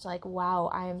imbalanced. Like, wow,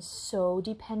 I am so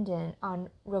dependent on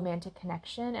romantic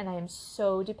connection, and I am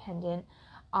so dependent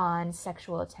on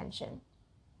sexual attention.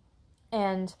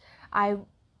 And I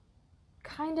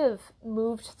kind of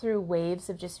moved through waves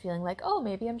of just feeling like, oh,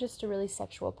 maybe I'm just a really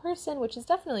sexual person, which is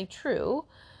definitely true.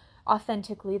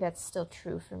 Authentically, that's still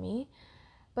true for me.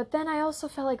 But then I also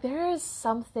felt like there is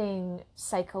something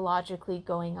psychologically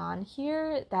going on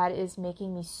here that is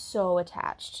making me so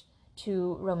attached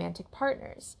to romantic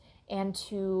partners and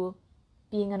to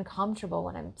being uncomfortable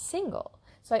when I'm single.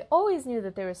 So I always knew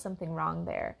that there was something wrong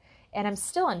there. And I'm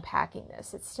still unpacking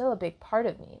this. It's still a big part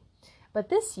of me. But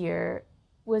this year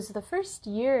was the first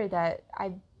year that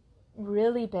I've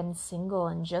really been single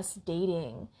and just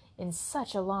dating in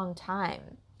such a long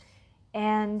time.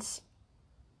 And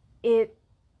it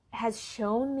has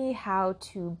shown me how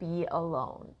to be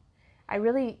alone. I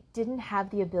really didn't have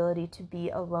the ability to be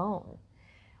alone.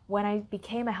 When I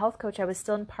became a health coach, I was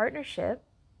still in partnership.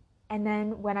 And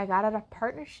then when I got out of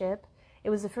partnership, it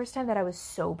was the first time that I was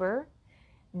sober,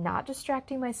 not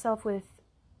distracting myself with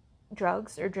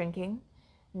drugs or drinking,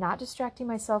 not distracting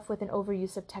myself with an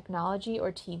overuse of technology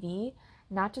or TV,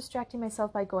 not distracting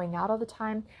myself by going out all the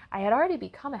time. I had already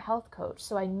become a health coach,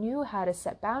 so I knew how to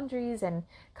set boundaries and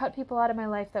cut people out of my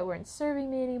life that weren't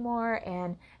serving me anymore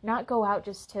and not go out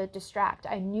just to distract.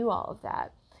 I knew all of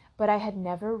that, but I had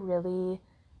never really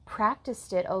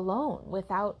practiced it alone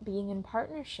without being in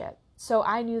partnership. So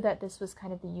I knew that this was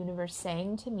kind of the universe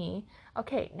saying to me,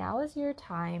 okay, now is your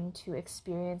time to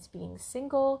experience being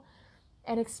single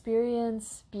and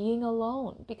experience being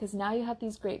alone, because now you have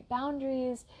these great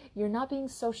boundaries. You're not being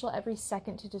social every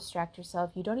second to distract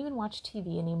yourself. You don't even watch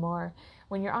TV anymore.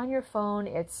 When you're on your phone,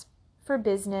 it's for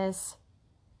business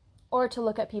or to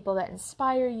look at people that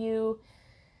inspire you.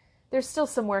 There's still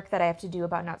some work that I have to do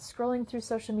about not scrolling through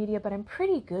social media, but I'm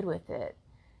pretty good with it.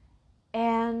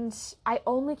 And I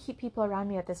only keep people around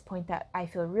me at this point that I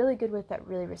feel really good with, that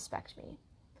really respect me.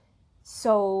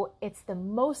 So it's the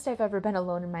most I've ever been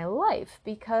alone in my life,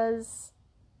 because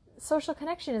social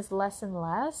connection is less and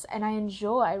less, and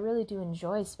I really do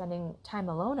enjoy spending time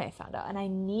alone, I found out, and I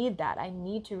need that. I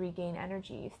need to regain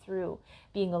energy through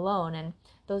being alone. And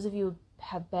those of you who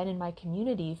have been in my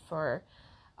community for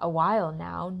a while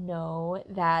now know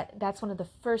that that's one of the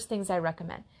first things I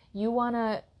recommend. You want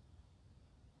to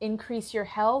increase your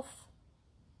health?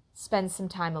 Spend some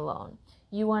time alone.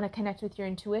 You want to connect with your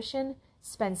intuition?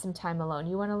 Spend some time alone.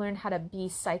 You want to learn how to be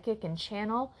psychic and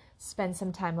channel? Spend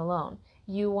some time alone.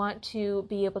 You want to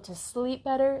be able to sleep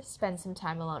better? Spend some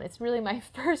time alone. It's really my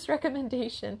first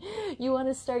recommendation. You want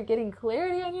to start getting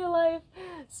clarity on your life?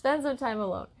 Spend some time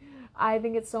alone. I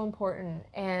think it's so important,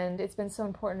 and it's been so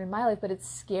important in my life, but it's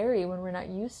scary when we're not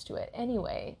used to it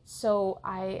anyway. So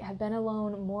I have been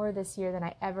alone more this year than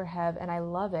I ever have, and I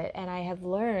love it. And I have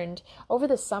learned over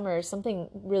the summer something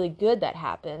really good that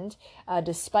happened,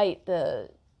 despite the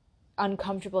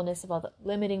uncomfortableness of all the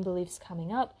limiting beliefs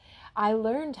coming up. I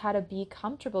learned how to be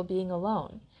comfortable being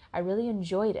alone. I really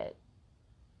enjoyed it.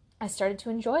 I started to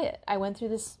enjoy it. I went through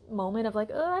this moment of like,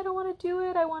 oh, I don't want to do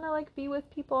it. I want to like be with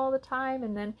people all the time.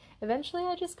 And then eventually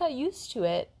I just got used to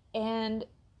it and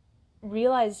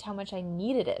realized how much I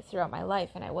needed it throughout my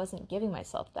life, and I wasn't giving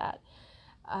myself that.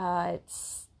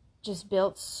 It's just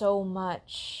built so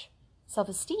much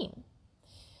self-esteem.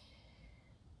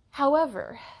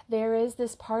 However, there is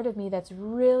this part of me that's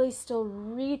really still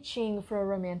reaching for a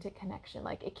romantic connection.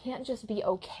 Like, it can't just be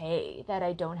okay that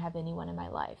I don't have anyone in my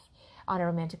life on a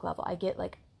romantic level. I get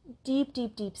like deep,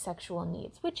 deep, deep sexual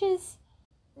needs, which is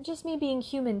just me being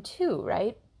human too,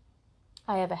 right?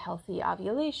 I have a healthy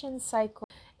ovulation cycle,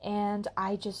 and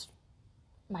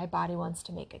my body wants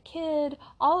to make a kid,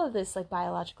 all of this like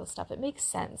biological stuff. It makes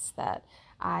sense that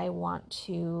I want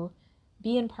to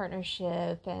be in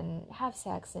partnership and have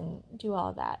sex and do all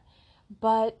of that.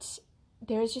 But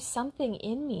there's just something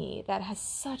in me that has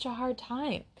such a hard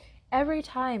time. Every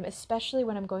time, especially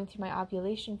when I'm going through my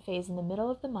ovulation phase in the middle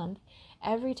of the month,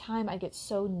 every time I get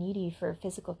so needy for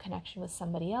physical connection with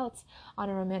somebody else on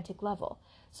a romantic level.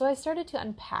 So I started to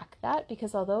unpack that,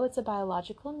 because although it's a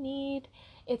biological need,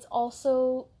 it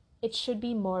should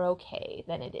be more okay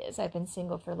than it is. I've been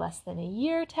single for less than a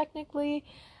year, technically.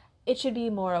 It should be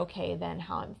more okay than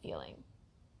how I'm feeling.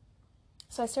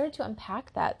 So I started to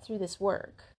unpack that through this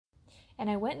work. And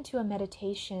I went into a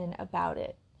meditation about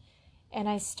it. And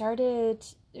I started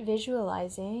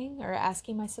visualizing or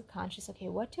asking my subconscious, okay,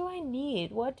 what do I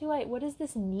need? What is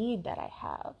this need that I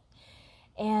have?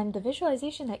 And the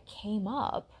visualization that came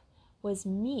up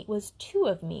was two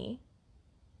of me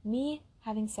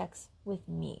having sex with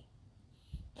me.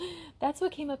 That's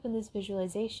what came up in this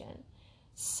visualization.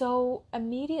 So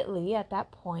immediately at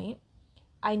that point,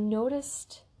 I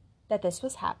noticed that this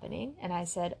was happening, and I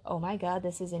said, oh my God,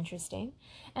 this is interesting.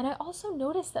 And I also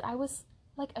noticed that I was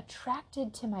like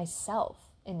attracted to myself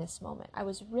in this moment. I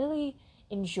was really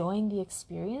enjoying the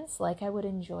experience like I would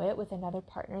enjoy it with another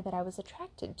partner that I was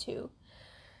attracted to.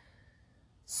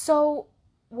 So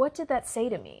what did that say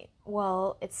to me?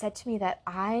 Well, it said to me that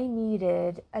I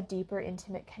needed a deeper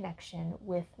intimate connection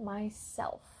with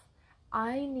myself.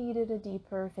 I needed a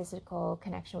deeper physical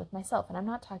connection with myself. And I'm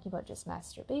not talking about just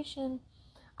masturbation.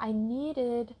 I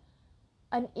needed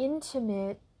an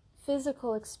intimate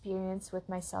physical experience with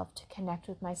myself to connect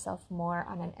with myself more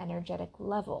on an energetic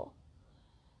level.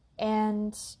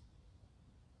 And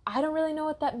I don't really know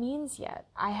what that means yet.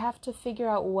 I have to figure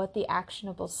out what the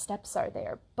actionable steps are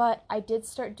there. But I did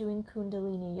start doing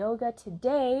Kundalini Yoga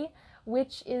today,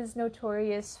 which is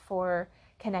notorious for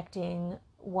connecting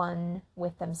one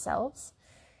with themselves.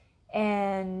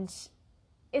 And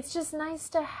it's just nice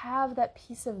to have that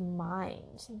peace of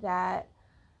mind that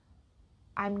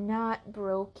I'm not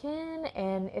broken,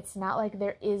 and it's not like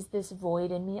there is this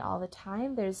void in me all the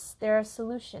time. There are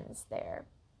solutions there.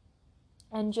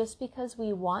 And just because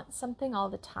we want something all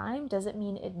the time doesn't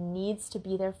mean it needs to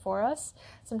be there for us.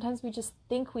 Sometimes we just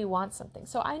think we want something.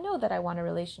 So I know that I want a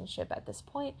relationship at this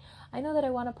point. I know that I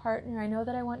want a partner. I know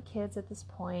that I want kids at this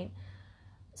point.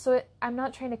 So I'm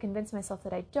not trying to convince myself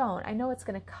that I don't. I know it's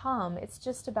going to come. It's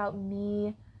just about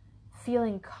me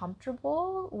feeling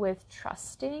comfortable with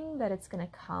trusting that it's going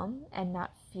to come and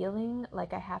not feeling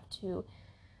like I have to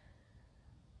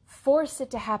force it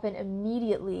to happen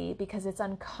immediately because it's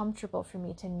uncomfortable for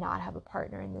me to not have a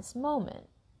partner in this moment.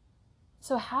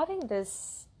 So having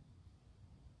this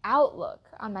outlook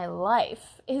on my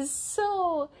life is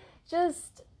so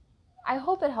just, I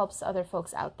hope it helps other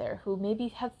folks out there who maybe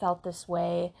have felt this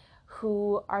way,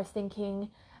 who are thinking,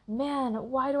 man,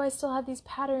 why do I still have these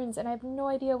patterns and I have no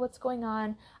idea what's going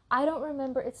on? I don't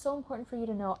remember. It's so important for you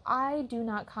to know I do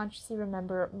not consciously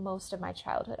remember most of my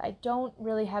childhood. I don't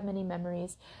really have many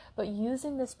memories, but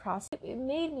using this process, it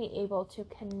made me able to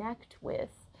connect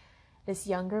with this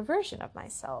younger version of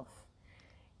myself.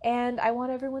 And I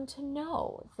want everyone to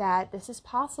know that this is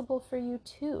possible for you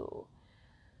too.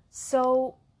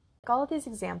 So all of these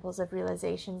examples of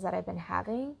realizations that I've been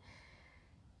having,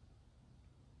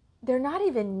 they're not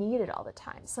even needed all the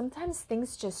time. Sometimes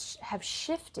things just have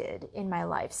shifted in my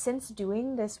life since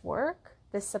doing this work,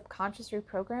 this subconscious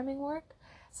reprogramming work.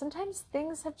 Sometimes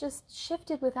things have just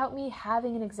shifted without me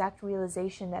having an exact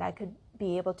realization that I could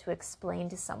be able to explain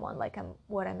to someone like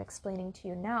what I'm explaining to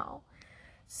you now.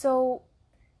 So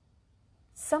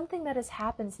something that has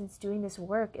happened since doing this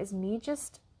work is me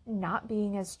just not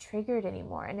being as triggered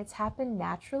anymore. And it's happened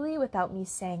naturally without me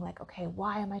saying like, okay,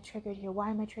 why am I triggered here? Why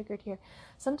am I triggered here?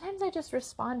 Sometimes I just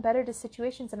respond better to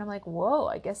situations and I'm like, whoa,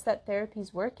 I guess that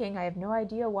therapy's working. I have no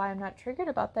idea why I'm not triggered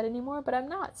about that anymore, but I'm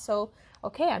not. So,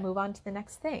 okay, I move on to the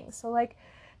next thing. So like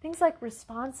things like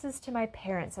responses to my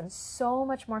parents, I'm so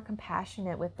much more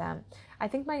compassionate with them. I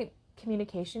think my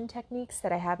communication techniques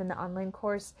that I have in the online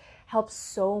course help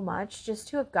so much just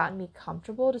to have gotten me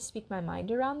comfortable to speak my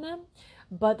mind around them.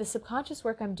 But the subconscious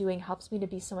work I'm doing helps me to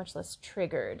be so much less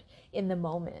triggered in the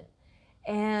moment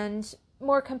and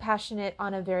more compassionate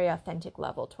on a very authentic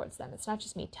level towards them. It's not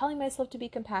just me telling myself to be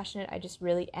compassionate, I just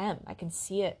really am. I can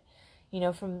see it,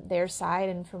 from their side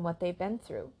and from what they've been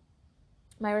through.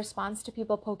 My response to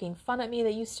people poking fun at me,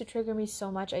 that used to trigger me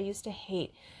so much. I used to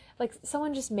hate, like,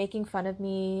 someone just making fun of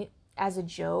me as a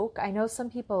joke. I know some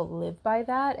people live by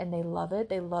that and they love it.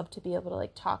 They love to be able to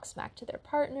like talk smack to their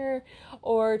partner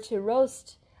or to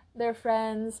roast their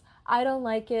friends. I don't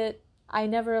like it. I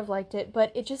never have liked it,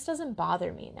 but it just doesn't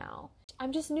bother me now.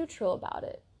 I'm just neutral about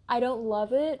it. I don't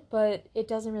love it, but it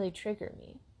doesn't really trigger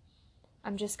me.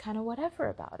 I'm just kind of whatever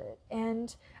about it.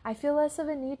 And I feel less of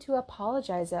a need to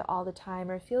apologize all the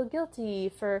time or feel guilty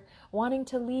for wanting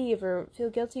to leave or feel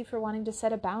guilty for wanting to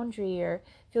set a boundary or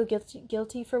feel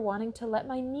guilty for wanting to let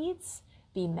my needs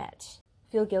be met.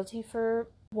 Feel guilty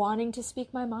for wanting to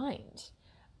speak my mind.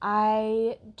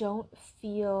 I don't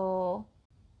feel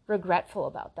regretful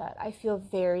about that. I feel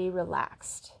very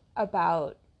relaxed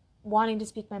about wanting to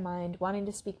speak my mind, wanting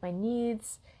to speak my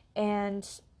needs, and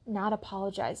not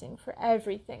apologizing for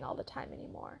everything all the time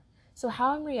anymore. So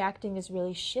how I'm reacting is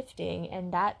really shifting,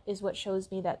 and that is what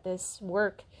shows me that this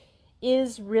work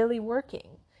is really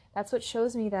working. That's what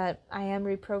shows me that I am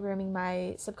reprogramming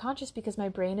my subconscious because my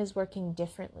brain is working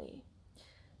differently.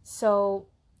 So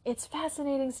it's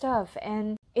fascinating stuff,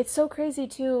 and it's so crazy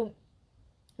too.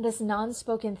 this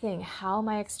non-spoken thing, how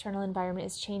my external environment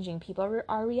is changing. People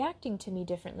are reacting to me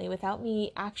differently without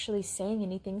me actually saying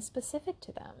anything specific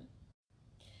to them.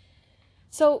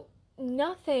 So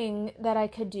nothing that I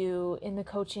could do in the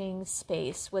coaching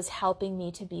space was helping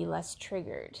me to be less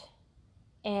triggered.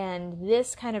 And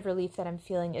this kind of relief that I'm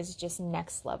feeling is just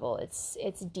next level. It's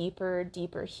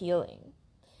deeper healing.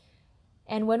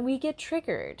 And when we get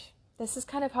triggered, this is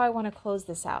kind of how I want to close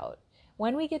this out.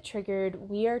 When we get triggered,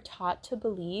 we are taught to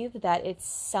believe that it's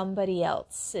somebody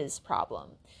else's problem.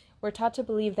 We're taught to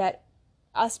believe that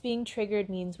us being triggered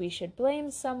means we should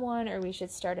blame someone, or we should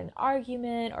start an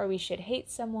argument, or we should hate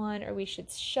someone, or we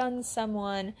should shun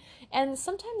someone. And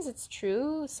sometimes it's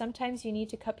true. Sometimes you need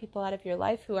to cut people out of your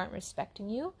life who aren't respecting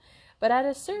you. But at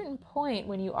a certain point,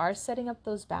 when you are setting up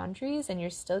those boundaries and you're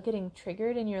still getting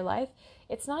triggered in your life,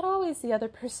 it's not always the other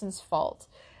person's fault.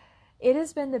 It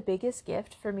has been the biggest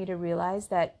gift for me to realize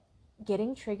that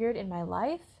getting triggered in my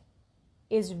life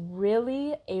is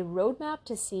really a roadmap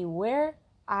to see where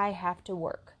I have to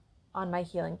work on my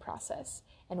healing process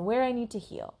and where I need to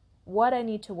heal, what I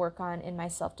need to work on in my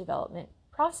self-development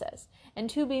process. And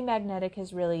To Be Magnetic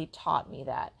has really taught me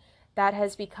that. That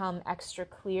has become extra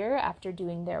clear after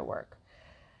doing their work.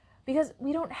 Because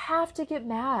we don't have to get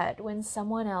mad when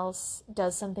someone else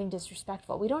does something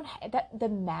disrespectful. We don't that the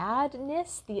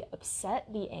madness, the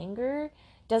upset, the anger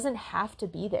doesn't have to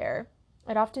be there.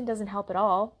 It often doesn't help at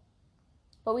all.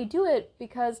 But we do it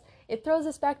because it throws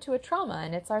us back to a trauma,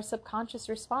 and it's our subconscious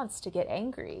response to get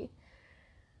angry.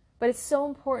 But it's so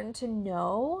important to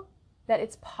know that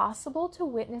it's possible to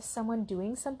witness someone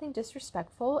doing something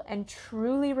disrespectful and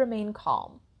truly remain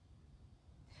calm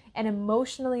and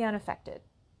emotionally unaffected,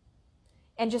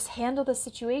 and just handle the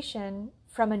situation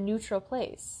from a neutral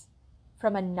place,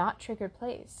 from a not triggered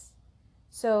place.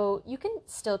 So you can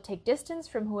still take distance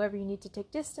from whoever you need to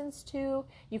take distance to.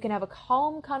 You can have a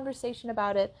calm conversation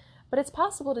about it, but it's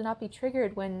possible to not be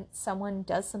triggered when someone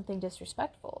does something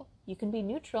disrespectful. You can be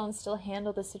neutral and still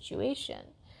handle the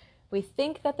situation. We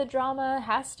think that the drama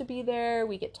has to be there.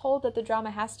 We get told that the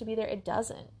drama has to be there. It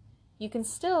doesn't. You can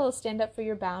still stand up for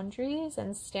your boundaries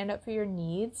and stand up for your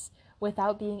needs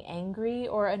without being angry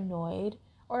or annoyed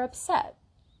or upset.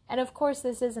 And of course,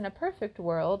 this isn't a perfect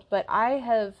world, but I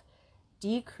have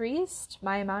decreased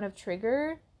my amount of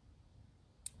trigger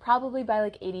probably by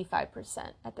like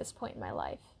 85% at this point in my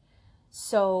life.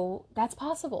 So that's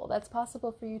possible. That's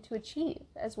possible for you to achieve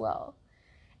as well.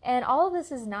 And all of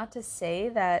this is not to say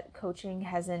that coaching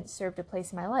hasn't served a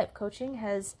place in my life. Coaching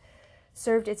has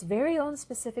served its very own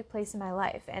specific place in my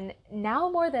life. And now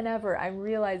more than ever, I'm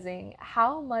realizing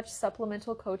how much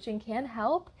supplemental coaching can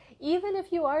help, even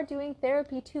if you are doing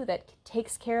therapy too that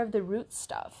takes care of the root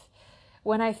stuff.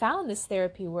 When I found this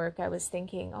therapy work, I was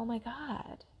thinking, oh my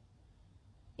God,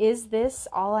 is this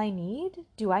all I need?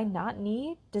 Do I not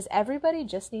need? Does everybody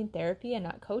just need therapy and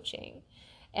not coaching?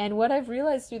 And what I've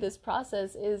realized through this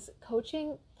process is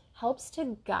coaching helps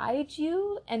to guide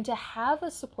you and to have a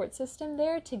support system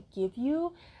there to give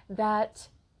you that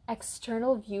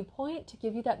external viewpoint, to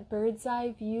give you that bird's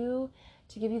eye view,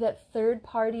 to give you that third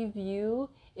party view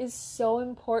is so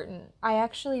important. I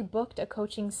actually booked a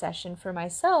coaching session for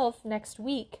myself next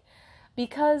week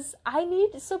because I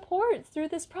need support through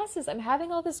this process. I'm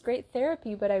having all this great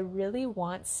therapy, but I really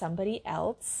want somebody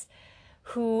else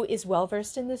who is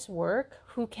well-versed in this work,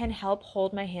 who can help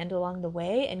hold my hand along the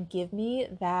way and give me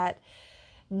that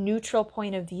neutral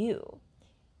point of view.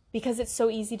 Because it's so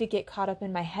easy to get caught up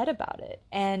in my head about it.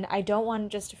 And I don't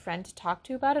want just a friend to talk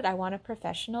to about it. I want a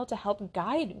professional to help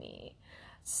guide me.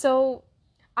 So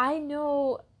I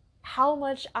know how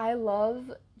much I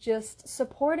love just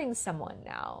supporting someone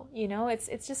now. You know, it's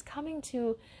just coming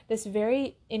to this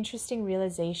very interesting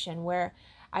realization where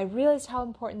I realized how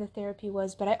important the therapy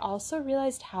was, but I also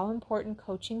realized how important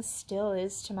coaching still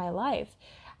is to my life,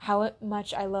 how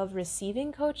much I love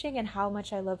receiving coaching and how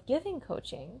much I love giving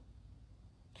coaching.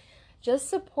 Just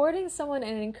supporting someone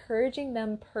and encouraging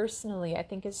them personally, I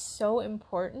think, is so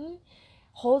important.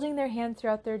 Holding their hand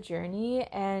throughout their journey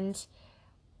and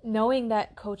knowing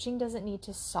that coaching doesn't need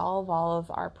to solve all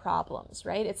of our problems,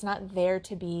 right? It's not there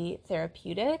to be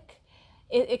therapeutic.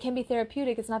 It can be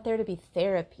therapeutic. It's not there to be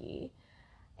therapy.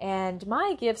 And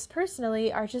my gifts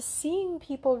personally are just seeing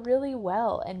people really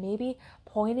well and maybe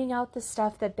pointing out the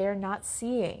stuff that they're not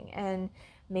seeing and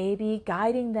maybe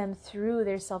guiding them through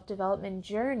their self-development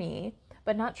journey,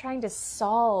 but not trying to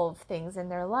solve things in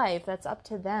their life. That's up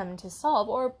to them to solve.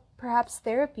 Or perhaps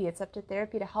therapy, it's up to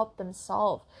therapy to help them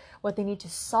solve what they need to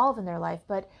solve in their life,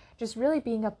 but just really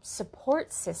being a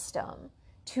support system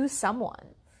to someone.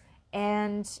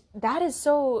 And that is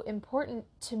so important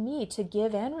to me to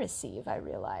give and receive, I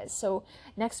realize. So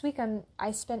next week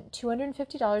I spent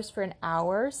 $250 for an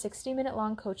hour, 60-minute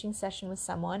long coaching session with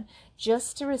someone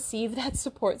just to receive that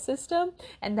support system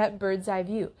and that bird's eye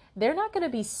view. They're not going to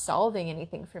be solving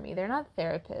anything for me. They're not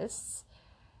therapists.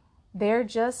 They're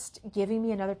just giving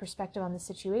me another perspective on the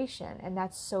situation, and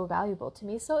that's so valuable to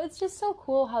me. So it's just so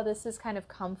cool how this has kind of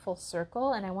come full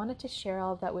circle, and I wanted to share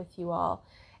all of that with you all.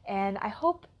 And I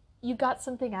hope you got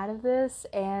something out of this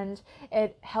and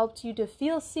it helped you to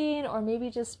feel seen, or maybe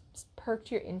just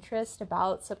perked your interest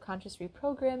about subconscious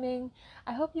reprogramming.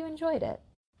 I hope you enjoyed it.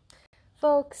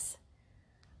 Folks,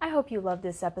 I hope you loved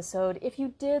this episode. If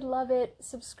you did love it,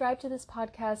 subscribe to this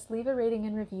podcast, leave a rating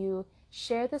and review,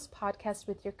 share this podcast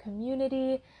with your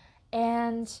community,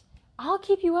 and I'll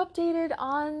keep you updated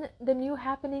on the new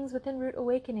happenings within Root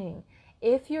Awakening.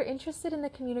 If you're interested in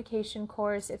the communication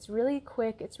course, it's really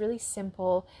quick, it's really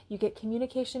simple. You get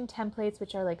communication templates,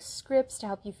 which are like scripts to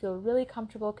help you feel really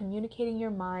comfortable communicating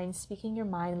your mind, speaking your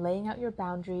mind, laying out your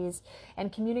boundaries,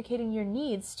 and communicating your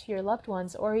needs to your loved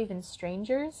ones or even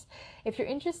strangers. If you're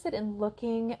interested in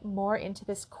looking more into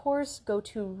this course, go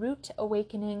to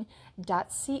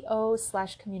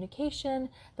rootawakening.co/communication.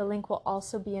 The link will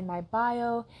also be in my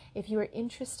bio. If you are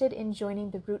interested in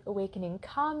joining the Root Awakening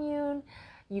commune,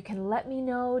 you can let me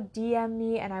know, DM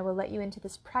me, and I will let you into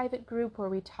this private group where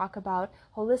we talk about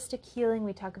holistic healing,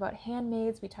 we talk about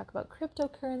handmaids, we talk about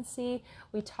cryptocurrency,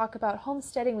 we talk about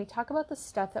homesteading, we talk about the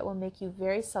stuff that will make you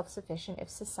very self-sufficient if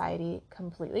society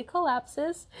completely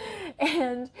collapses.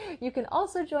 And you can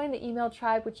also join the email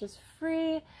tribe, which is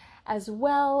free as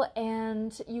well,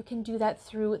 and you can do that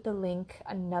through the link,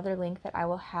 another link that I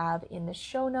will have in the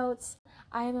show notes.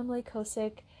 I am Emily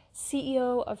Kosick,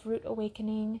 CEO of Root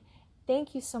Awakening.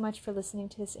 Thank you so much for listening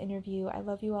to this interview. I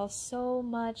love you all so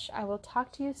much. I will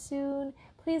talk to you soon.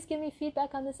 Please give me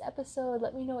feedback on this episode.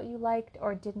 Let me know what you liked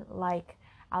or didn't like.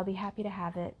 I'll be happy to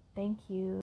have it. Thank you.